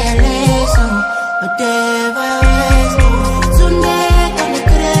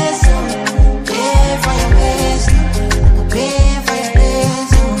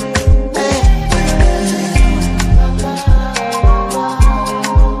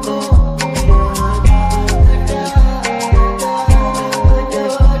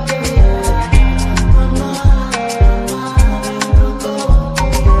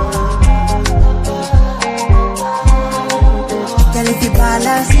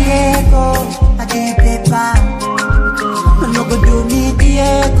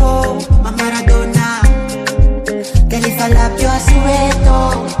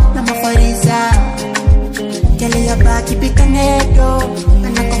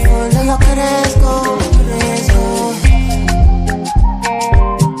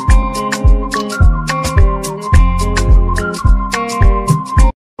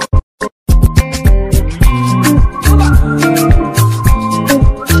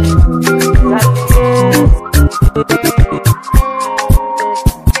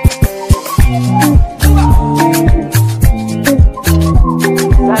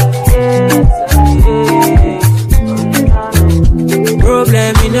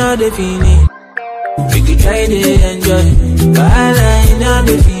know the feeling. We could try to enjoy. Wahala, you know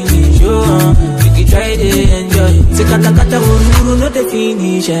the finish. We could try to enjoy. Se kata kata wuru no the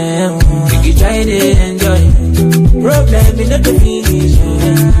finish. We could try to enjoy. Problem is not the finish. So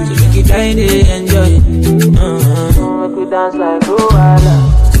we could try to enjoy. We could dance like Luala,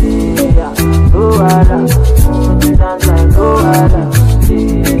 yeah, Luala. We could dance like Luala,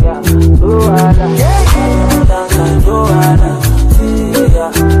 yeah, Luala. We could dance like Luala,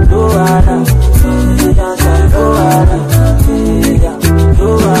 yeah, Luala. We dance like Luala, yeah,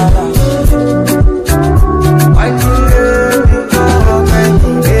 Luala. I feel you go back,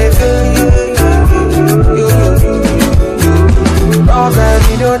 problem,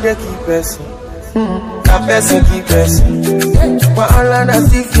 you know they keep pressing. That person keep pressing. But all of that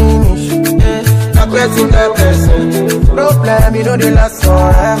still finish. That person that person. Problem, you know they last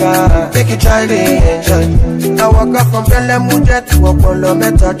forever. Make you try to enjoy. I walk up from Pelemuja to Apollo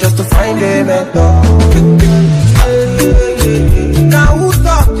Meta just to find a mentor. Now who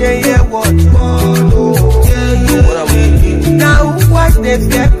talk, they hear what? Now who watch, they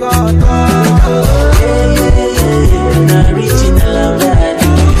fear God. Not reaching the love that I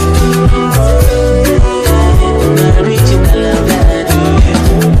not reaching the love that I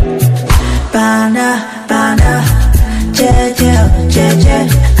Bana, bana, jeje,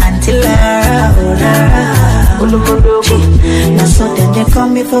 until Lara. Now so then they call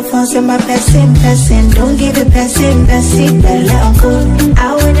me for fun, say my person. Don't give a person, belle uncle.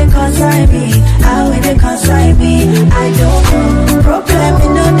 How will they consign me? I don't know. Problem in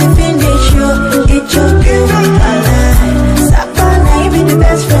no the finish you. It took you a lie. Sapana, you be the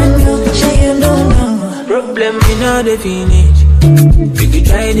best friend you. Say you don't know. problem in know the finish. We could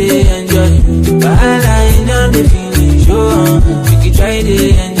try to enjoy. Wahala in know the finish. We could try to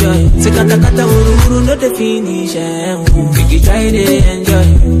enjoy. Se kata kata wuru no the finish. We could try to enjoy.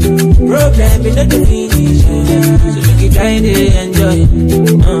 Problem in know the finish. So we could try to enjoy.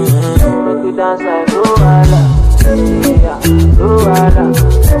 We could dance like Luala, yeah, Luala.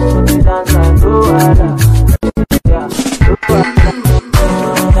 We could dance like Luala, yeah, Luala.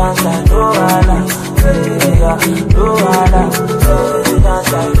 Dance like Luala, yeah, Luala. We dance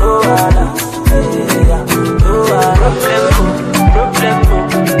like Luala, yeah, Luala. Problem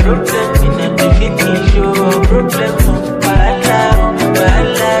in the finish, oh. Problem, wahala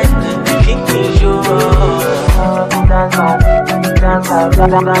in the finish, oh.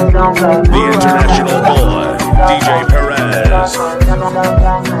 The international boy, DJ Perez.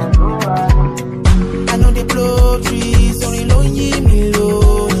 I know they blow trees, only lonely me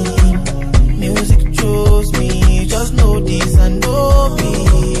lonely. Music chose me, just know this and know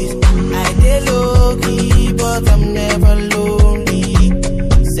peace. I dey low key, but I'm never lonely.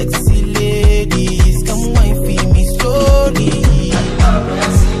 Sexy ladies, come wine for me slowly.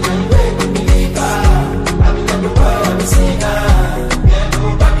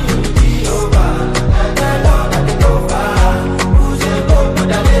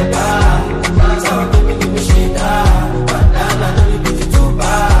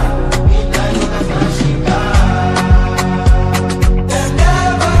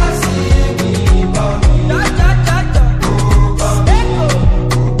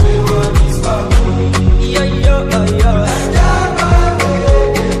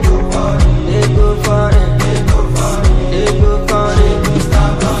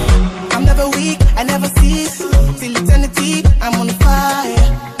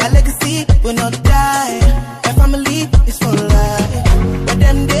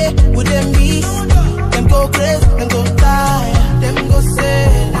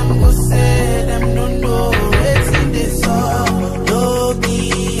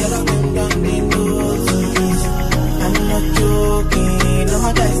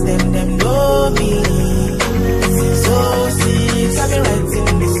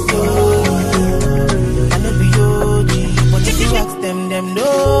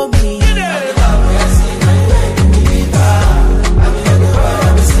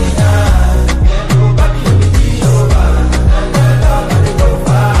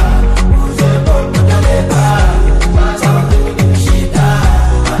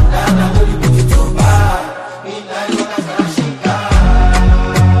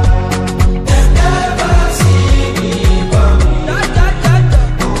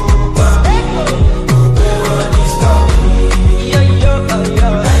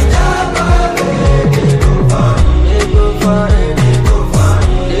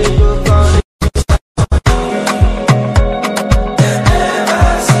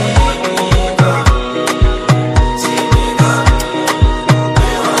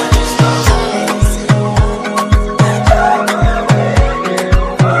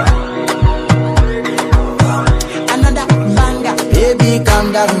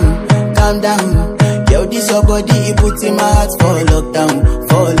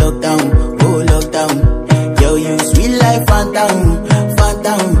 for lockdown, oh lockdown. Yo, you sweet life, phantom,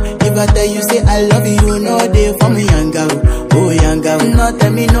 phantom. If I tell you say I love you, you know they for me, young girl, oh young girl. No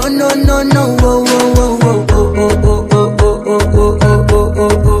tell me no, no, no, no, oh, oh, oh, oh, oh, oh, oh, oh, oh, oh, oh, oh, oh,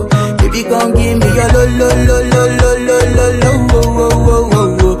 oh. Baby, gon' give me your lo, lo, lo, lo, lo, lo, lo, lo, oh, oh, oh,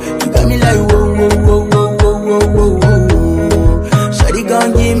 oh, oh. You got me like whoa, whoa, whoa, whoa, whoa, whoa, whoa, whoa. Shawty gon'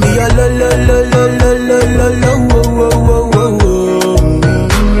 give me your lo, lo, lo, lo, lo, lo, lo, lo, oh, oh, oh, oh, oh.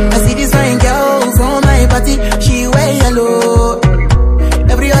 I see this fine girl from my party, she wear yellow.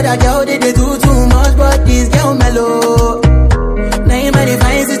 Every other girl they do too much, but this girl mellow. Now in my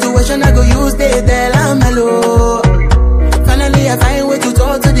divine situation, I go use they tell I'm mellow. Finally I find way to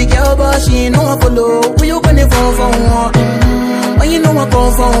talk to the girl, but she ain't no one follow. Who you gonna phone for one? When you know I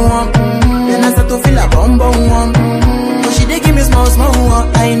come for one, then I start to feel a bum bum one. But she dey give me small small one.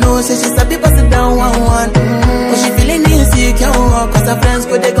 I know, say she's a people sit down one one. But she feeling insecure, cause her friends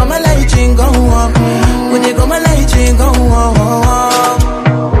go they come a light ching go on. Go they come a light ching go on.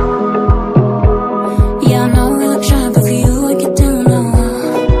 Yeah, I know we look shy, but for you I get down low.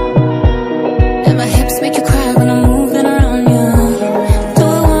 And my hips make you cry when I'm moving around you. Do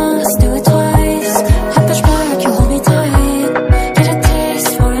it once, do it twice. I push back, you hold me tight. Get a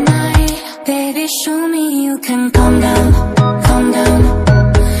taste for a night. Baby, show me you can calm down, calm down.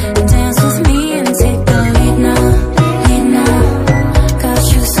 Dance with me and take the lead now, lead now. Got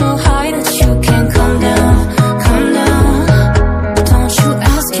you so high that you can't calm down, calm down. Don't you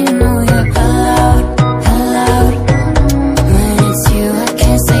ask, you know you're allowed, allowed. When it's you, I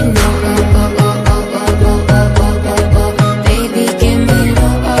can't say no. Oh, oh, oh, oh, oh, oh, oh, oh, oh, oh. Baby, give me low.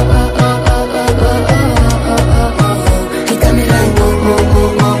 Oh, oh, oh, oh, oh, oh, oh, oh, oh, oh. You got me like oh, oh, oh,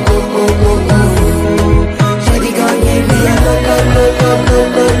 oh, oh, oh, oh, oh. Shawty gon' give me a low, low, low, low, low,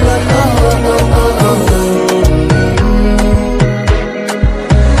 low, low, oh, oh, oh, oh, oh.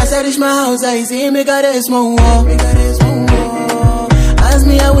 As I reach my house, I see me got a small wall. As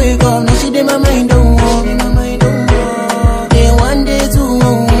me I wake up, now she did my mind don't walk. Then one day two,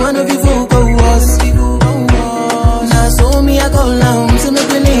 one of you folk go was. Now so me I go down, so me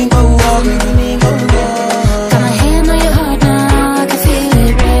feeling go walk. Got my hand on your heart now, I can feel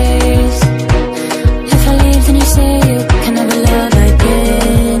it race. If I leave, then you say you can never love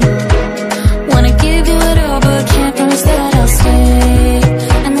again. Wanna give you it all, but can't promise that I'll stay.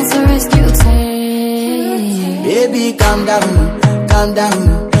 And that's the risk you take. Baby, calm down, calm down.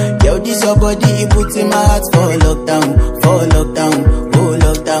 Yo, this your body, it puts in my heart for lockdown, oh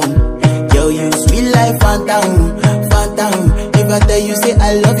lockdown. Yo, you sweet life, phantom, phantom. If I tell you say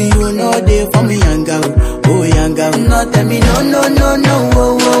I love you, you know they for me, young girl, oh young girl. No, tell me no, no, no, no,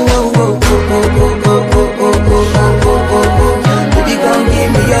 oh, oh, oh, oh, oh, oh, oh, oh, oh, oh, oh, oh, oh, oh. Baby, come give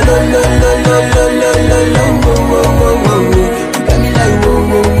me your lo, lo, lo, lo, lo, lo, lo, lo, oh, oh, oh, oh, oh. You got me like whoa,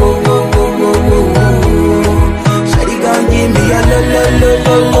 whoa, whoa, whoa, whoa, whoa, whoa, whoa. Shawty gon' give me your lo, lo, lo,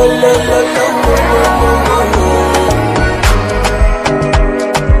 lo, lo, lo, lo, lo, oh, oh, oh, oh, oh.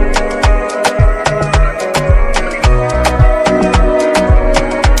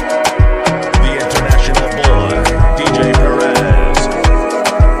 The international boy, DJ Perez.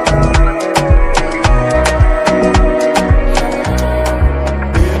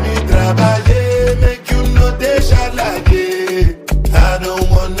 Baby, trabalhei, make you no deixa larguer. I don't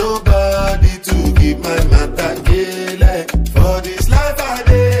want nobody to keep my matter gay. For this life I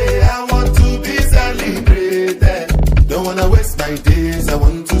day, I want to be celebrated. Don't wanna waste my days, I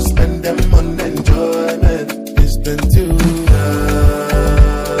want to spend them on enjoyment. It's been too long,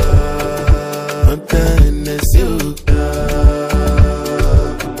 I'm done as you.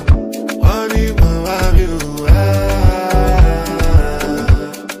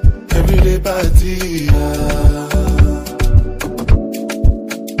 Everyday party,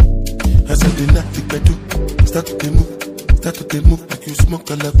 I said the night the do, start to move like you smoke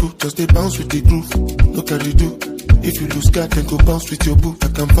a la blue. Just they bounce with the groove, look at you do. If you lose God, then go bounce with your boo. I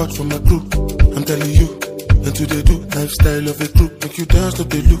can vouch for my crew, I'm telling you. And to they do, lifestyle of a group. Make you dance, to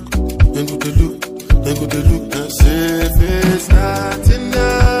they look, and go they look, and go they look. And say if it's not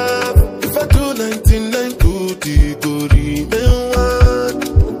enough, if I do 99 goody, go remain one.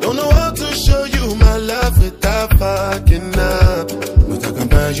 Don't know how to show you my love without fucking up. But I can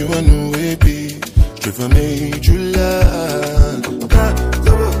buy you a new baby, if I made you laugh.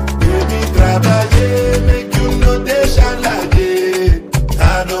 Baby, trabalhei, make you know they shine like it. I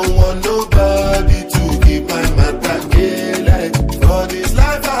don't want nobody to keep my matter gay. Like, for this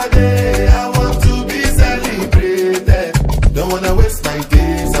life I day, I want to be celebrated. Don't wanna waste my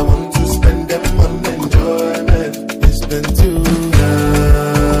days, I want to spend them on enjoyment. It's been too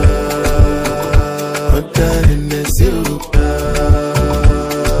long, but darling, it's you.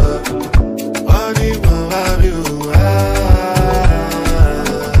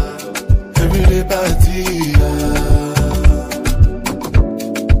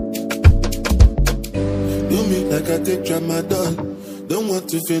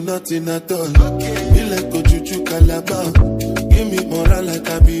 if you're nothing at all. Be like a juju calabar. Give me moral like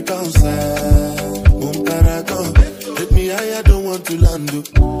I be bouncer. Paragon. Take me high, I don't want to land.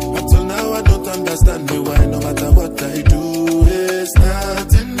 Until now I don't understand me why no matter what I do, it's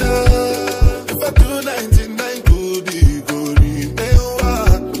not enough. If I do 99 good, it go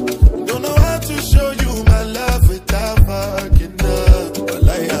remain. Don't know how to show you my love without fucking up. But I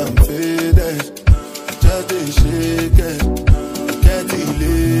am faded, just a shaken, can't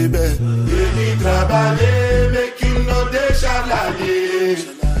believe it. Baby, trabalhei, make you know they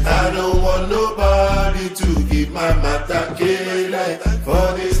shalaye. I don't want nobody to give my matter like.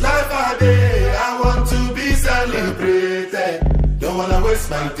 For this life I day, I want to be celebrated. Don't wanna waste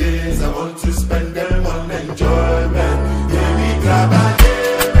my days, I want to spend them on enjoyment. Baby,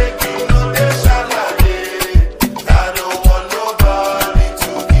 trabalhei, make you know they shalaye. I don't want nobody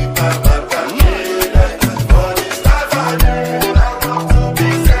to give my matter like. For this life I day, I want to be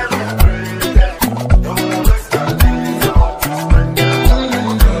celebrated. Don't wanna waste my days, I want to spend them on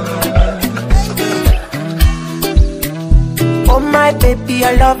enjoyment. Oh my baby,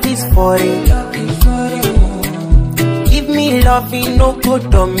 I love this for it. Give me loving, no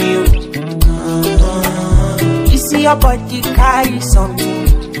good on you. You see your body carry something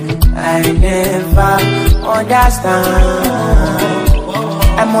I never understand.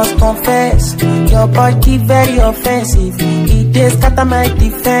 I must confess, your body very offensive. It is scatter my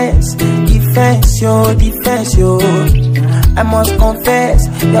defense, defense yo. I must confess,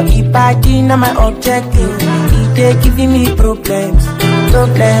 your body not my objective. They giving me problems,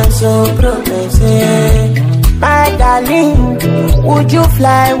 yeah. My darling, would you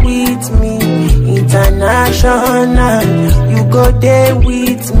fly with me international? You go there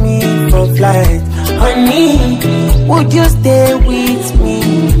with me for flight. Honey, would you stay with me?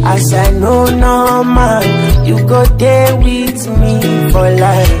 As I know normal, you go there with me for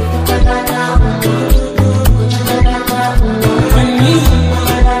life.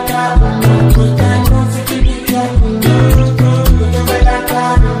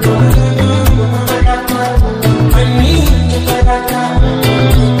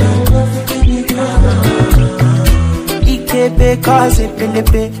 Because it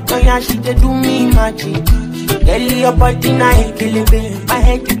believe, no yeah, she dey do me magic. Girl, your body na equilibre. My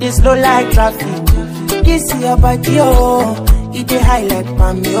head it dey slow like traffic. This your body, oh, it dey high like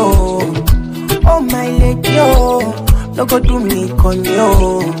palm, oh. Oh my lady, oh, no go do me con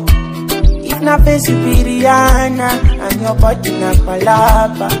yo. If na face you be Rihanna, and your body na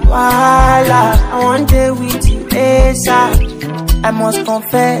palapa, wala. I want day with you, ASAP. I must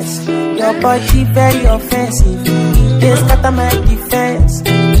confess, your body very offensive. They scatter my defense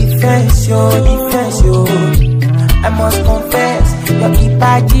yo. I must confess, your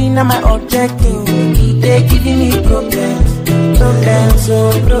body not my objective. They giving me problems,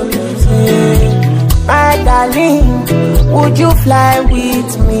 yeah. My darling, would you fly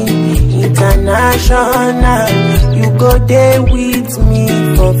with me international? You go there with me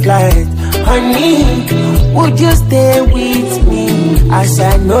for flight. Honey, would you stay with me? As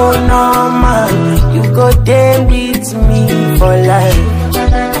I know normal, you go there with me for life.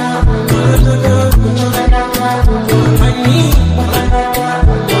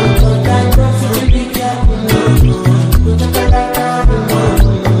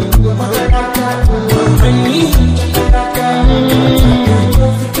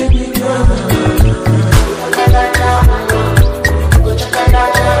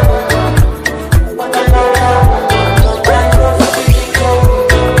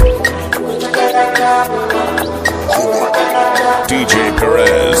 DJ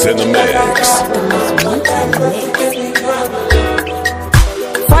Perez in the mix.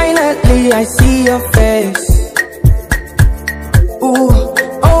 Finally, I see your face. Ooh,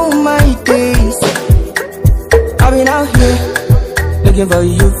 oh my days. I've been out here looking for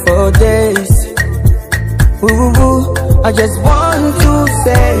you for days. Ooh, I just want to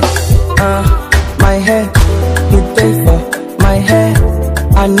say, my head, you pay for my head.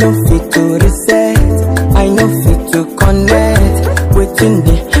 I know fit to reset, I know fit to connect. Within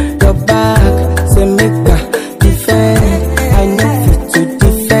your back, say make a defend. I know fit to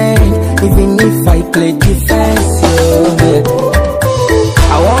defend, even if I play defense. Yeah.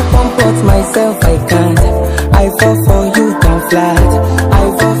 I won't comport myself, I can't. I fall for you down flat. I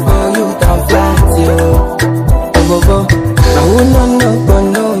fall for you down flat, yo. Go. Now who no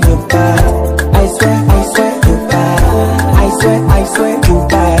know you bad. I swear you bad. I swear you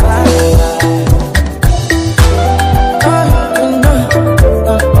bad.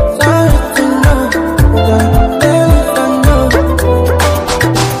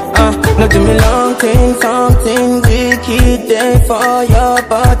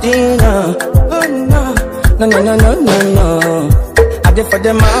 something. Oh no, no, no, no, no, no, no. I did for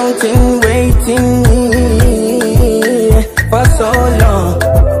the mountain waiting for so long.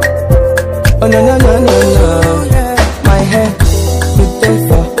 Oh no, no, no, no, no. My hair, you there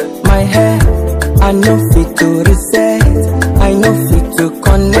for my hair. I know fit to reset, I know fit to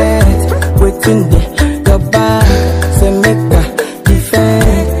connect. Waiting there, your back, say make a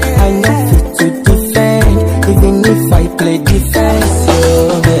defend. I know fit to defend, even if I play defense.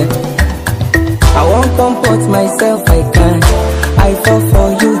 Oh, yeah. I won't comport myself, I can't. I fall for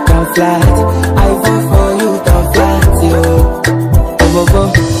you, down flat. I fall for you, down flat, yo. Oh, oh, oh.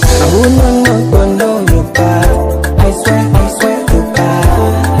 I will not know you bad. I swear you bad.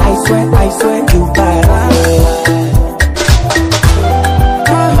 I swear you bad.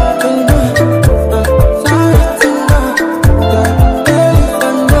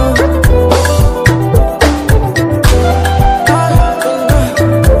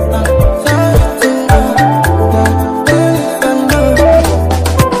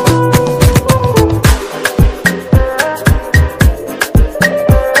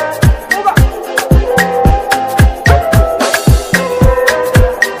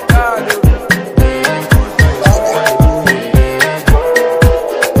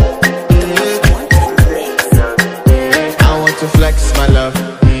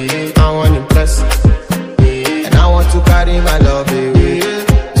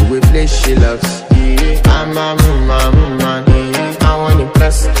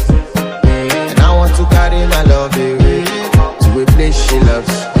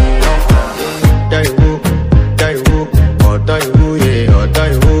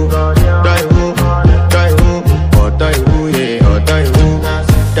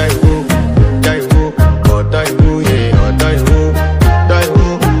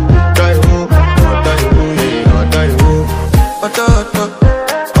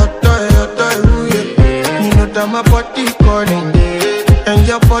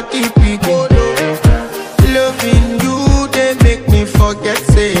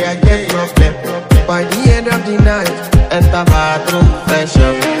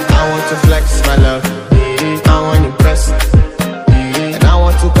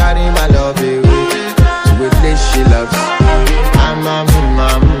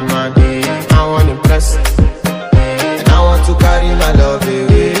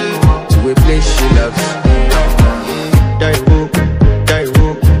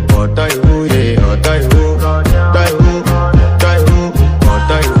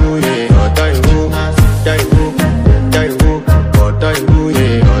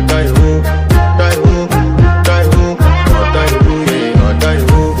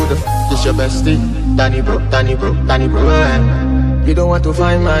 You don't want to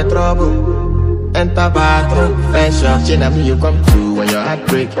find my trouble. Enter bathroom, fresh up. Now me you come through when your heart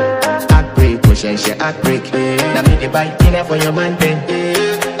break, push and shit heart break. Now me the bike dinner for your man then.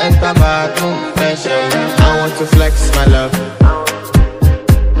 Enter bathroom, fresh up. I want to flex my love,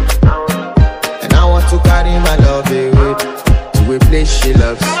 and I want to carry my love away to a place she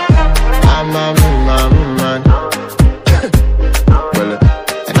loves. I'm a man.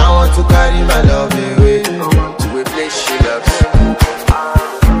 And I want to carry my love away to a place she loves.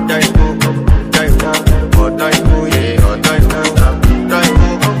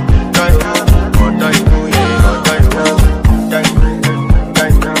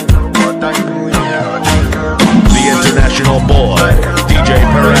 The international boy, DJ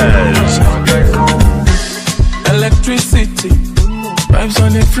Perez. Electricity, vibes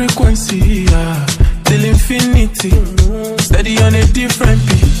on a frequency, yeah. Till infinity, steady on a different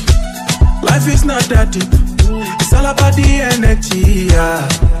beat. Life is not that deep, it's all about the energy, yeah.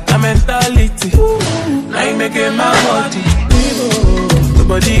 The mentality, now you making my body.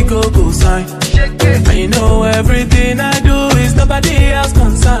 Nobody go sign, and you know everything I do is nobody else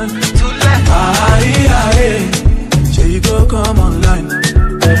concerned. Sure you go come online,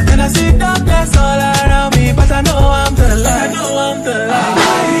 and I see darkness all around me, but I know I'm the light.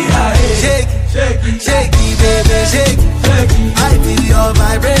 Shake it, baby, shake it. I feel your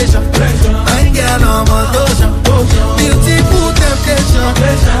vibration. My girl on motion. Beautiful temptation.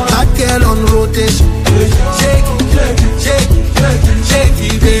 Hot girl on rotation. Shake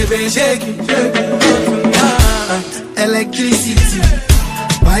it, baby, shake it. Electricity,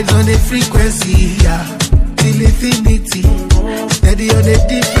 vibes on the frequency, yeah. Till infinity, steady on a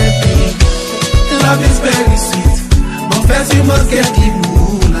different beat. Love is very sweet, but first you must get the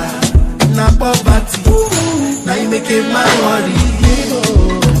moolah. Na poverty, now you making my worry.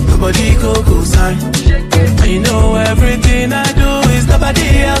 Nobody go sign, and you know everything I do is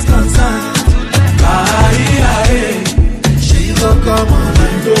nobody else concerned. She go come on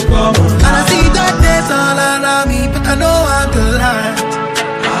and go. And I see darkness all around me, but I know I'm the light.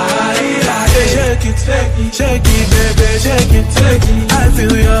 Shake it, shake it, baby, shake it, I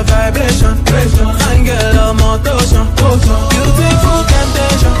feel your vibration. Fine girl on motion, beautiful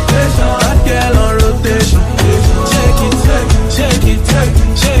temptation. Hot girl on rotation. Shake it,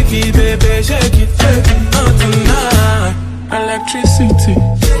 shake it, baby, shake it, not tonight. Electricity,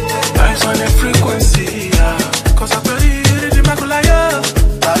 vibes on the frequency, yeah. Cause I believe in the Makulaya.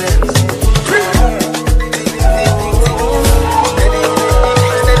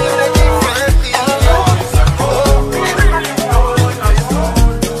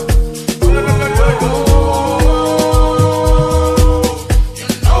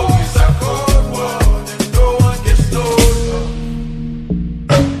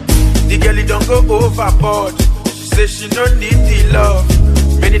 Overboard. She say she no need the love.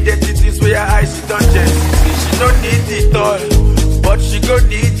 Many dirty things where her eyes sit on Jess. She no need it all, but she go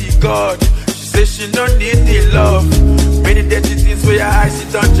need the God. She say she no need the love. Many dirty things where her eyes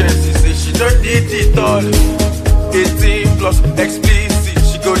sit on Jess. She say she no need it all. 18 plus explicit,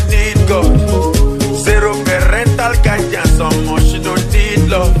 she go need God. Zero parental guidance, someone she don't need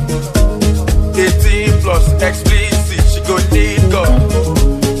love. 18 plus explicit, she go need God.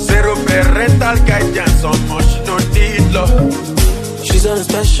 Zero parental guidance, someone she don't need love. She's on a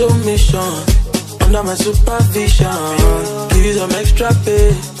special mission, under my supervision. Give you some extra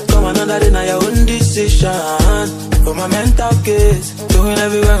pay, come another day, now your own decision. For my mental case, going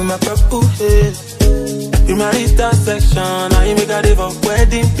everywhere with my purple haze. In my intersection, now you make a day for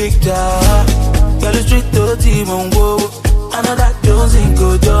wedding picture. Girl, the street to team on go. Another Jones in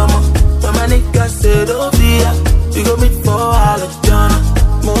go drama. When my niggas say don't fear, we go meet for all of Jana.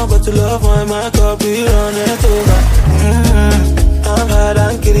 More but to love my copy on it over. I'm hard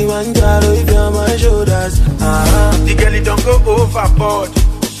and Kilimanjaro if you're my shoulders. The girl don't go overboard.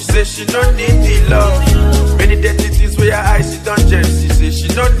 She say she don't need the love. Many dirty things where her eyes sit on Jess. She say she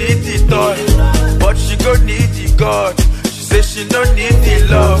don't need it all, but she go need the God. She say she don't need the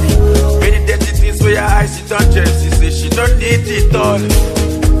love. Many dirty things where her eyes sit on Jess. She say she don't need it all.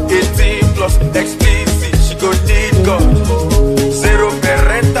 18 plus explicit, she go need God. Zero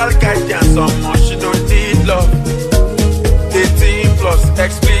parental guidance, someone she don't need love. 18 plus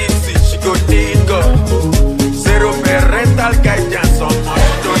explicit, she go need God. Zero parental guidance, someone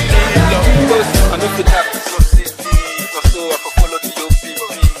she don't need love. I know fit happy so city, so I can follow the OPP.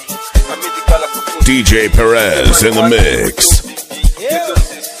 I made the color. DJ Perez in the mix.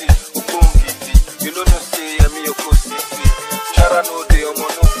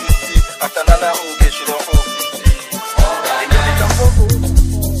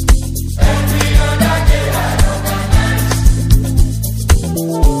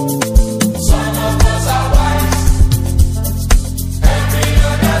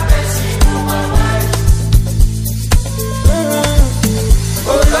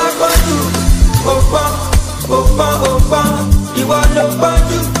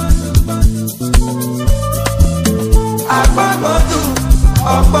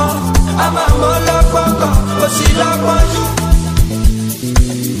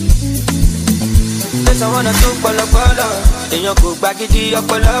 Gbagidi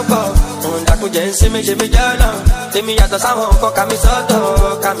ọ̀pọ̀lọpọ̀ òun dàkúnjẹ ń sinmi ṣe mí jọ́nà tèmi yàtọ̀ sáwọn nǹkan kàmí sọ́tọ̀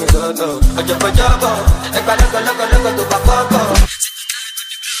ọjọ́bọ̀jọ́bọ̀ ẹgbà lọ́gọ̀lọ́gọ̀ tó bá fọ́bọ̀.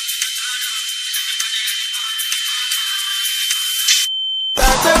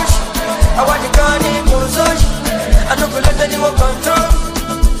 Àwọn nìkan ní mò ń sọ́ọ̀ṣì àdókòlẹ́tẹ̀ ni wọ́n control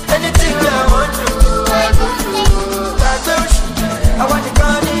anything wey I want to. Àwọn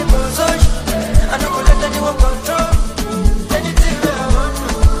nìkan ní mò ń sọ́ọ̀ṣì àdókòlẹ́tẹ̀ ni wọ́n control.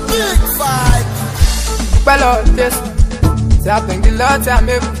 Pẹ̀lú Jésù, ṣe àtẹ̀ǹgì lọ́tí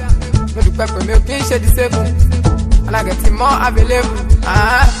àmẹ́kù. Mo dùpẹ́ pé mi ò kí ń ṣe disable. And I get more available.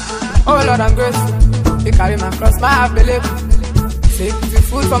 Oh Lord and grace, you carry my cross, my available. Say you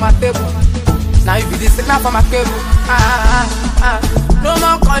food for my table. Now you be the signal for my cable. No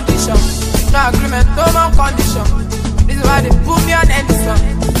more condition, no agreement, no more condition. This is why they put me on any song.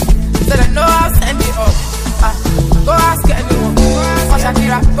 So they know I'll send it up. Go ask anyone. Oh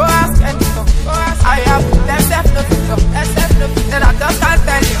Shakira, go ask anyone. I have them self-no-fit. Then I just can't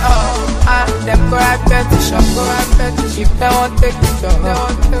tell you all. Them go right petition. If they won't take it,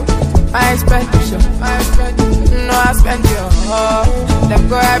 I expect you. No, I spend you. Them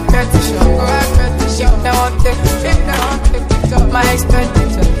go right petition. If they won't take it, my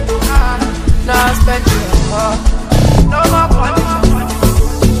expenditure. No, I spend you. No more condition.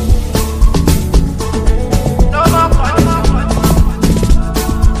 No more condition.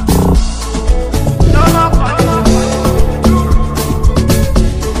 No more condition.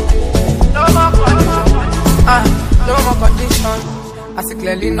 See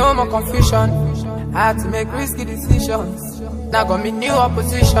clearly no more confusion. I had to make risky decisions. Now got me new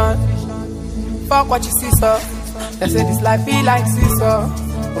opposition. Fuck what you see, sir. They say this life be like seesaw.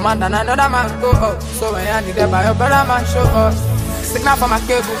 One man and another man go up. So when I need them by your brother man show up. Signal for my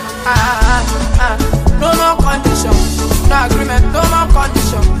cable. No more condition. No agreement, no more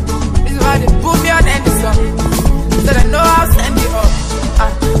condition. This is why they put me on any song. So they know I'll send it up.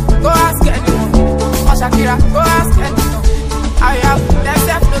 Go ask anyone. Or Shakira, go ask anyone. I have them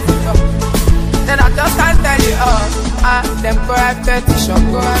self-notice up. Then I just can't tell you them go have petition,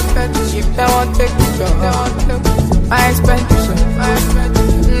 go have petition. If they won't take it, they won't take it. My expenditure,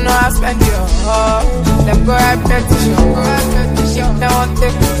 no I spend it all. Them go have petition, go have petition. If they won't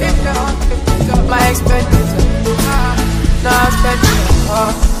take it, if they won't take it. My expenditure, no I spend it all.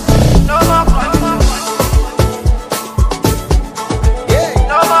 No more condition.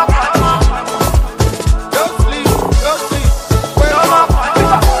 No more condition. Don't sleep, don't sleep. No more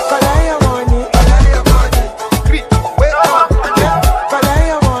condition. Collect your money. Wake up. Collect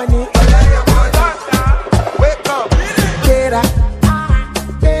your money. Wake up.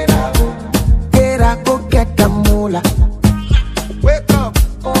 Get up, go get the moolah. Wake up.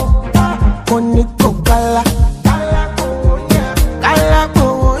 Money go gala. Gala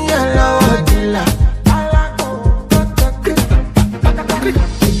go yellow dilla.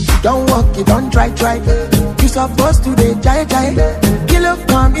 Don't walk, you don't try. You supposed to be jai. Kilo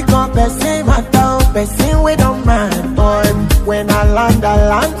come, you come, person matter, person we don't mind. Boy, when I land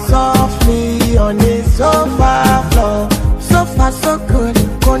softly on the sofa floor. So far so good,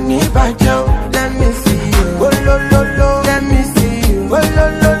 koni bajo. Let me see you, oh lo, let me see you, oh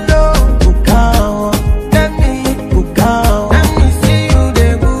lo. Bukao, let me see you, de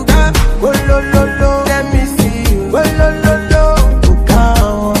buga, oh lo, let me see you, oh lo.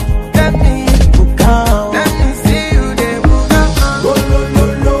 Bukao, let me see you, de buga, oh lo,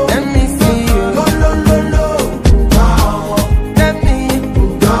 let me see you, oh lo. Bukao, let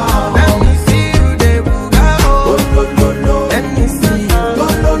me see you, de buga, oh lo, let me see you, oh lo.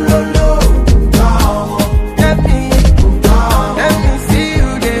 Bukao, let me see you,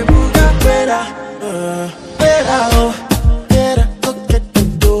 de buga, better, go get the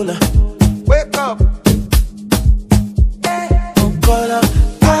dollar. Wake up.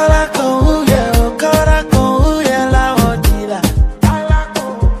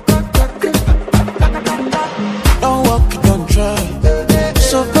 Don't walk, you don't try.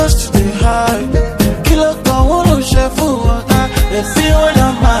 Supposed to be high. Kilo go won't chef water. They see when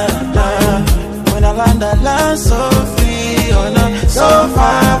I'm mad. When I land so free on a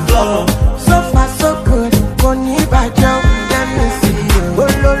sofa floor. So far so good. Koni bajo. Let me see you. Oh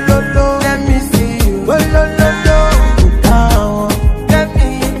lo. Let me see you. Oh lo. Bukao. Let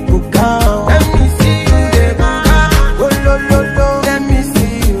me see you. De buga. Oh lo. Let me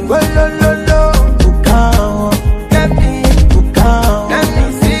see you. Oh lo. Bukao. Let me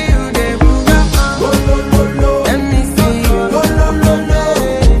see you. De buga. Oh lo. Let me see you. Oh lo.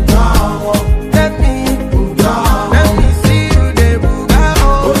 Bukao. Let me see you. De buga. Oh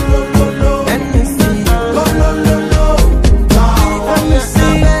lo. Let me see you. Oh lo. Bukao. Let me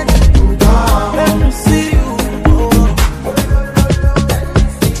see you. Let me see you.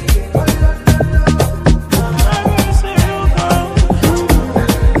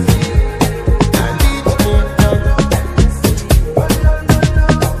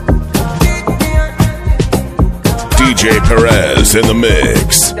 DJ Perez in the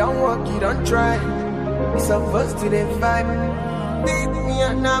mix. Don't walk, you don't try. You supposed to the vibe. Leave me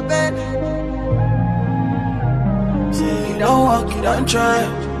on a bed. You don't walk, you don't try.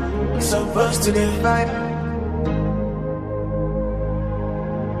 You supposed to the vibe.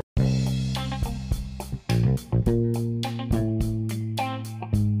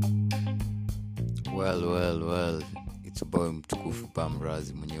 Well, it's a boy mtukufu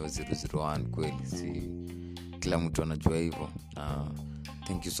Bamrazi mwenyewe 001 kweli, si kila mtu anajua hivyo.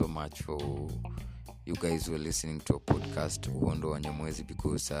 Thank you so much for you guys who are listening to a podcast Uhondo wa Nyamwezi,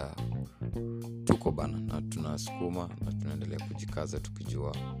 because tuko bana na tunasukuma na tunaendelea kujikaza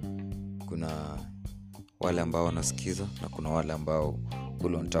tukijua kuna wale ambao wanasikiza na kuna wale ambao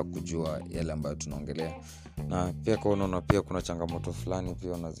kule wanataka kujua yale ambayo tunaongelea. Na pia kwa unaona pia kuna changamoto fulani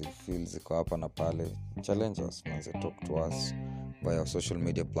pia unazifeel ziko hapa na pale, challenge us, manze, talk to us via social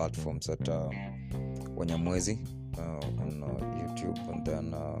media platforms at Wanyamwezi on YouTube, and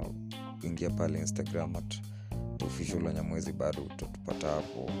then ingia pale Instagram at official Wanyamwezi, bado utatupata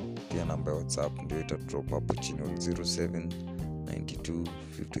hapo. Pia namba ya WhatsApp ndio itadrop hapo chini, 0792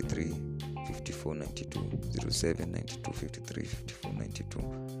 53 5492 0792 53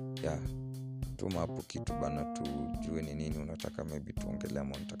 5492. Yeah, tuma hapo kitu bana, tujue ni nini unataka maybe tuongelea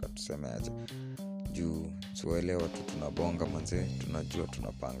ama unataka tuseme aje. Juu tuelewa tu tunabonga manze, tunajua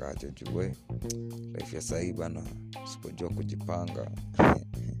tunapanga aje juu life ya sahi bana, usipojua kujipanga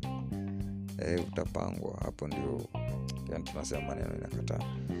utapangwa. Hapo ndio yani tunasema maneno inakataa.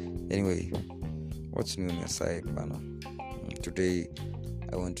 Anyway, what's new on your side bana? Today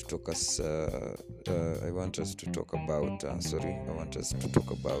I want us to talk about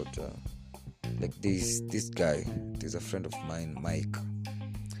like this guy. There's a friend of mine,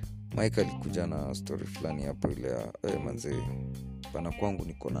 Mike alikuja na story fulani hapo ile ya manze bana, kwangu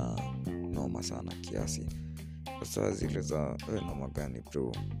niko na noma sana kiasi. Sasa zile za noma gani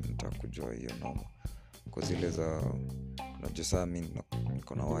bro? Nitakujua hiyo noma. Kwa zile za unajua saa mimi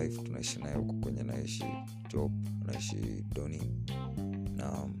niko na wife, tunaishi naye huko kwenye naishi job, naishi Doni.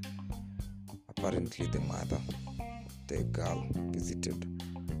 Na apparently the mother, the girl visited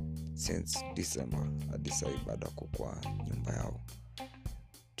since December adisai baada kwa nyumba yao.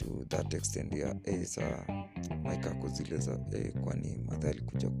 To that extent ya sa Mike ako zile za kwani mother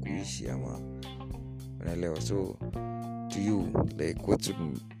alikuja kuishi ama unaelewa. So to you, like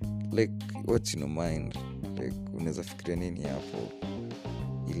what's in your mind? Like unaweza fikiria nini hapo?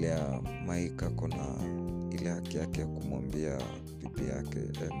 Ile ya Mike ako na ile haki yake ya kumwambia bibi yake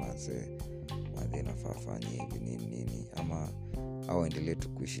madhe inafaa fanye hivi nini ama au endelee tu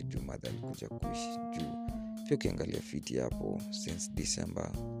kuishi juu madhe alikuja kuishi juu. Pia ukiangalia fiti hapo since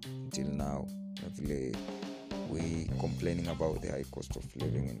December until now, na vile we complaining about the high cost of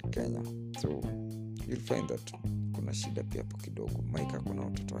living in Kenya, so you'll find that kuna shida pia hapo kidogo. Mike akona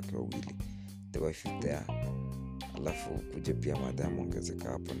watoto wake wawili, the wife is there, alafu kuje pia madha ameongezeka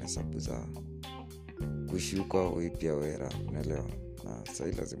hapo na hesabu za kuishi huko wewe pia wera, unaelewa. Na sasa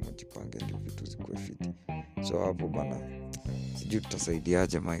lazima ujipange ndio vitu zikuwe fiti. So hapo bana sijui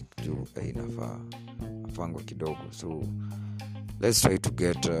tutasaidiaje Mike juu inafaa afangwe kidogo. So let's try to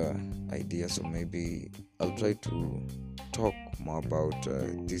get ideas. So maybe I'll try to talk more about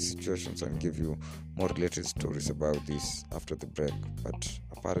these situations and give you more related stories about this after the break. But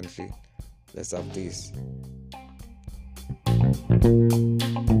apparently, let's have this.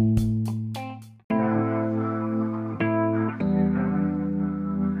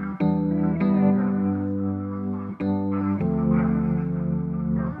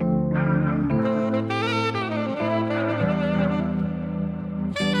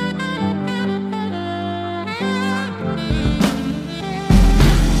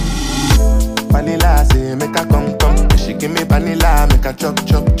 Vanilla say make a come. She give me vanilla, make a chop.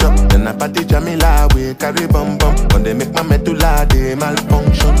 Then I party Jamila, we carry bum. When they make my medulla, they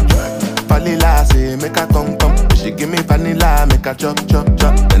malfunction. Vanilla say make a come. She give me vanilla, make a chop.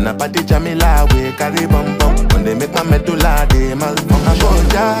 Then I party Jamila, we carry bum. When they make my medulla, they malfunction. I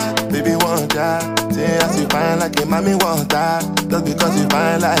want ya, baby want ya. Say as you fine like a mommy want that. Just because you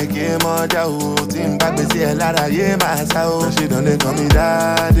fine like a mother, team back me say a lot of yeah myself. She don't they call me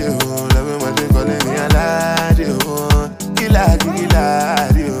daddy, love me when she calling me a laddie, killer,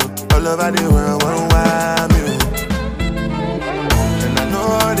 all over the world, one me. And I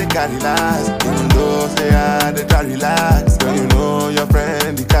know they carry last, even though say I they try relax. Girl, you know your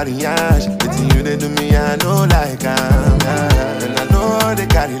friend they carry ash. It's you they do me, I know like I'm. And I know they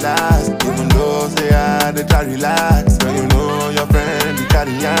carry last, even though say I they try relax. Girl, you know your friend they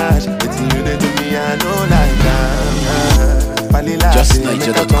carry ash. It's you they do me, I know like I'm. Vanilla,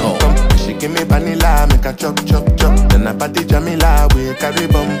 JustNiger.com. She give me vanilla, make a chop. Then I party Jamila, we carry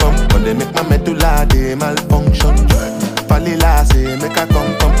bum. When they make my medulla, they malfunction. Vanilla, say make a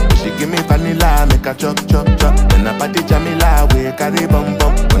come. She give me vanilla, make a chop. Then I party Jamila, we carry bum.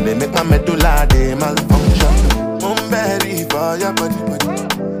 When they make my medulla, they malfunction. Ready for your body.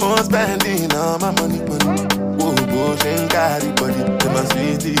 Oh, spending all my money. Oh, bush and carry body. My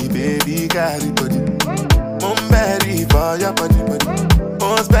sweetie baby carry body. Ready for your body.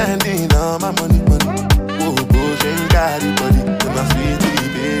 Oh, spending all my money. Oh, bush and carry body. My sweetie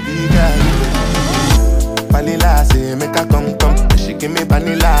baby carry body. Vanilla say make a come. She give me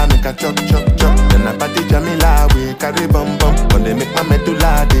vanilla, make a chop. Then I party Jamila, we carry bum. When they make my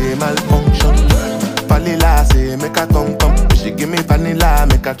medulla, they malfunction. Vanilla say make a come. She give me vanilla,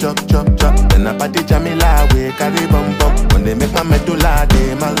 make a chop. Then I party Jamila, we carry bum. When they make my medulla,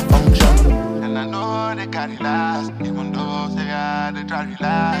 they malfunction. And I know they carry last, even though say I they try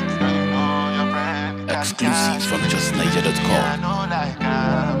relax. Now you know your friend. Exclusives from JustNiger.com. I know like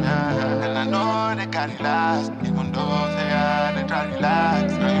I'm, and I know they carry last, even though say I they try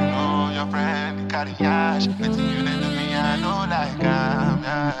relax. Now you know your friend they carry ash. Let's see you they do me, I know like I'm,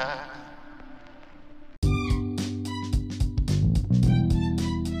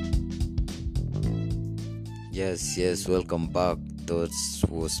 Yes, welcome back. That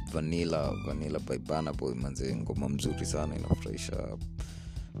was Vanilla by Burna Boy. Manze, ngoma mzuri sana, inafurahisha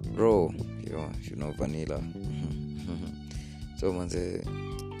bro. You know Vanilla. So manze,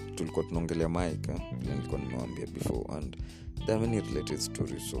 tulikuwa tunaongelea Mike, vile nilikuwa nimewambia before, and there are many related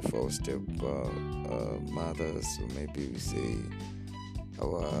stories of our step mothers, or maybe we say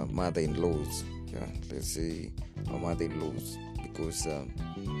our mother-in-laws. Yeah, let's say our mother-in-laws, because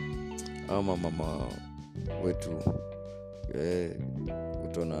mama wetu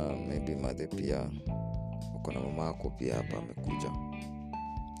utona maybe mother pia uko na mama yako pia hapa amekuja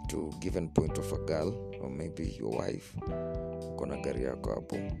to given point of a girl, or maybe your wife uko na gari yako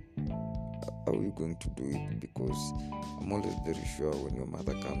hapo. How are you going to do it? Because I'm always very sure when your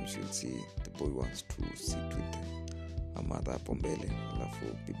mother comes, you'll see the boy wants to sit with a mother hapo mbele, alafu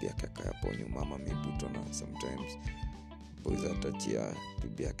bibi yake kaya hapo nyuma. Mama maybe utona sometimes boys atachia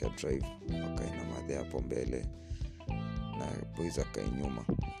bibi yake drive wakaina mother hapo mbele na boys akae nyuma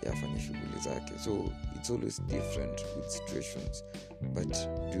yafanye shughuli zake. So it's always different with situations, but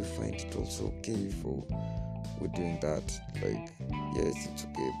do you find it also okay for we're doing that? Like, yes, it's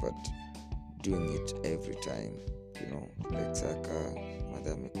okay, but doing it every time, you know, like saka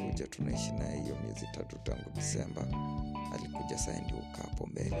mother amekuja tunaishi na hiyo miezi 3 tangu December, alikuja sasa ndio ukapo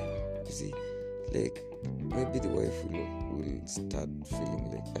mbele. You see, like maybe the wife will start feeling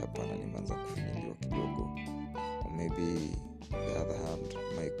like hapana nimeanza kufinyiliwa kidogo, or maybe the other hand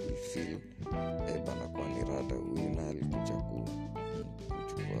Mike will feel bana kwa ni rada huyu na alikuja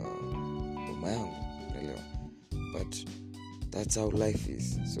kuchukua mama yangu, unaelewa. But that's how life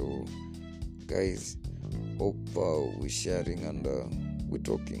is. So guys, hope we're sharing and we're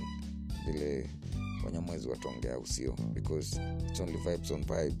talking vile Wanyamwezi wataongea usio, because it's only vibes on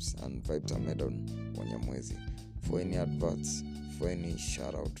vibes, and vibes are made on Wanyamwezi. For any adverts, for any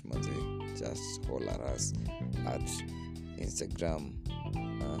shout out, manze, just holler us at Instagram,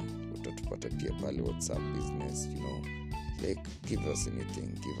 utatupata pia pale WhatsApp business, you know. Like, give us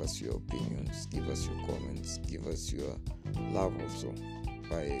anything, give us your opinions, give us your comments, give us your love also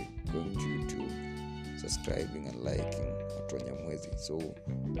by going to YouTube, subscribing and liking Wanyamwezi. So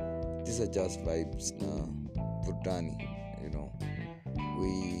these are just vibes na burudani, you know.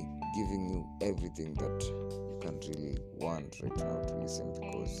 We giving you everything that you can really want right now to listen,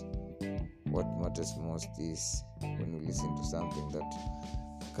 because what matters most is when you listen to something that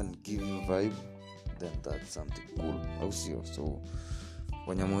can give you vibe, then that's something cool. Also, so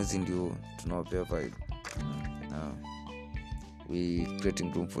Wanyamwezi ndio tunawapea vibe. We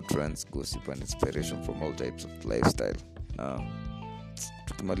creating room for trends, gossip and inspiration from all types of lifestyle.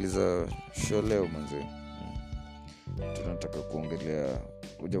 Tukimaliza show leo manze, tunataka kuongelea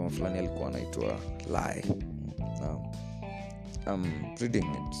jamaa fulani alikuwa anaitwa Lie. I'm reading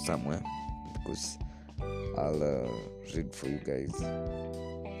it somewhere because I'll read for you guys.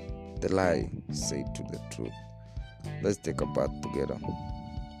 The lie said to the truth. Let's take a bath together.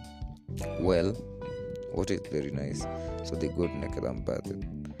 Well, water is very nice, so they got naked and bathed.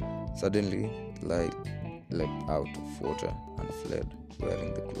 Suddenly, the lie leapt out of water and fled,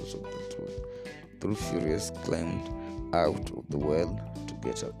 wearing the clothes of the truth. Truth, furious, climbed out of the well to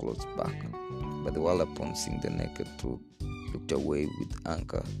get her clothes back. But the well, upon seeing the naked truth, looked away with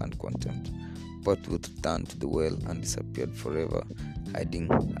anger and contempt. But Truth returned to the well and disappeared forever, hiding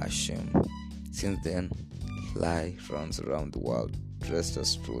her shame. Since then, Lie runs around the world dressed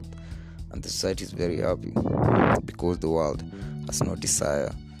as Truth, and the society is very happy because the world has no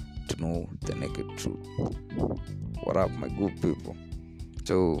desire to know the naked truth. What up, my good people?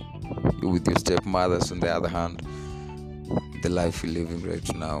 So, you with your stepmothers, on the other hand, the life we're living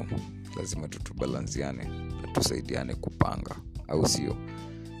right now, lazima tutubalansiane na tusaidiane kupanga, au sio?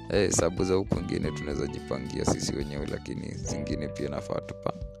 Sababu za huku ngine tunaweza jipangia sisi wenyewe, lakini zingine pia nafaa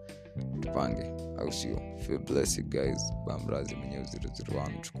tupange, au sio? Feel blessed guys. Bambrazi mwenyewe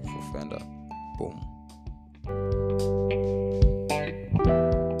 001 Chukufu Fender. Boom.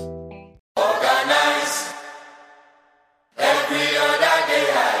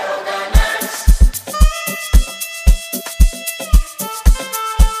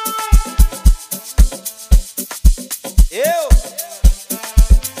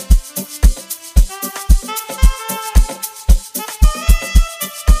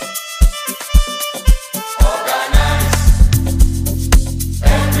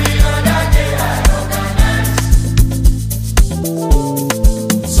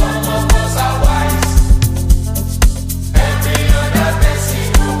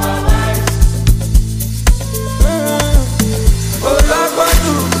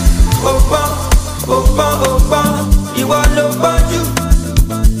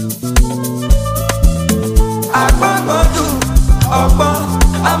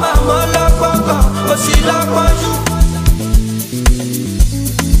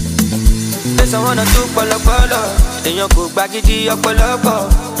 I wanna do polo. Èèyàn kò gba gidi ọ̀pọ̀lọpọ̀.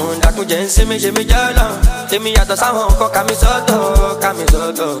 Dàkúnjẹ́ ń ṣe mí jọ́lọ̀. Èmi yàtọ̀ sáwọn nǹkan ká mi sọ́tọ̀.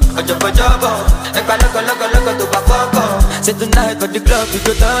 Ọjọ́bọ̀. Ẹgbà lọ́kọ̀ tó bá fọ́kọ̀. Say tonight for the club we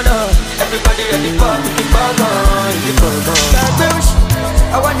go turn up. Everybody ready for the bọ́gàn. Gbàgbé òṣì,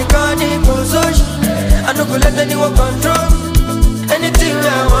 àwa nìkan ní kò sóṣì. I no go let anyone control me. Anything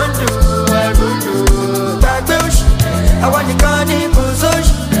I want to, I go do. Gbàgbé òṣì, àwa nìkan ní kò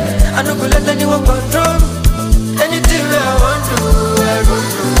sóṣì. I no go let anyone control me. Anything I want to, I go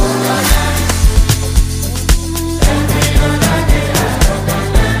do. Every other day I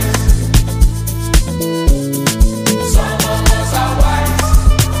organize. Some of us are wise.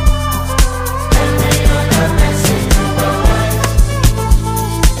 Every other blessing you provide.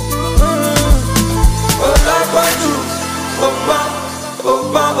 Olapaju,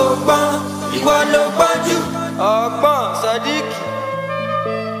 Ogbon, ìwọ ló gbọ́njú. Ọgbọ́n Sadiq.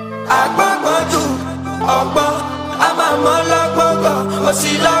 Agbọ́ngbọ́njú, ọgbọ́n, a máa mọ́ lọ́gbọ́ngbọ́n, ó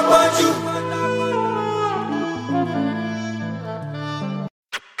sì lọ́gbọ́njú.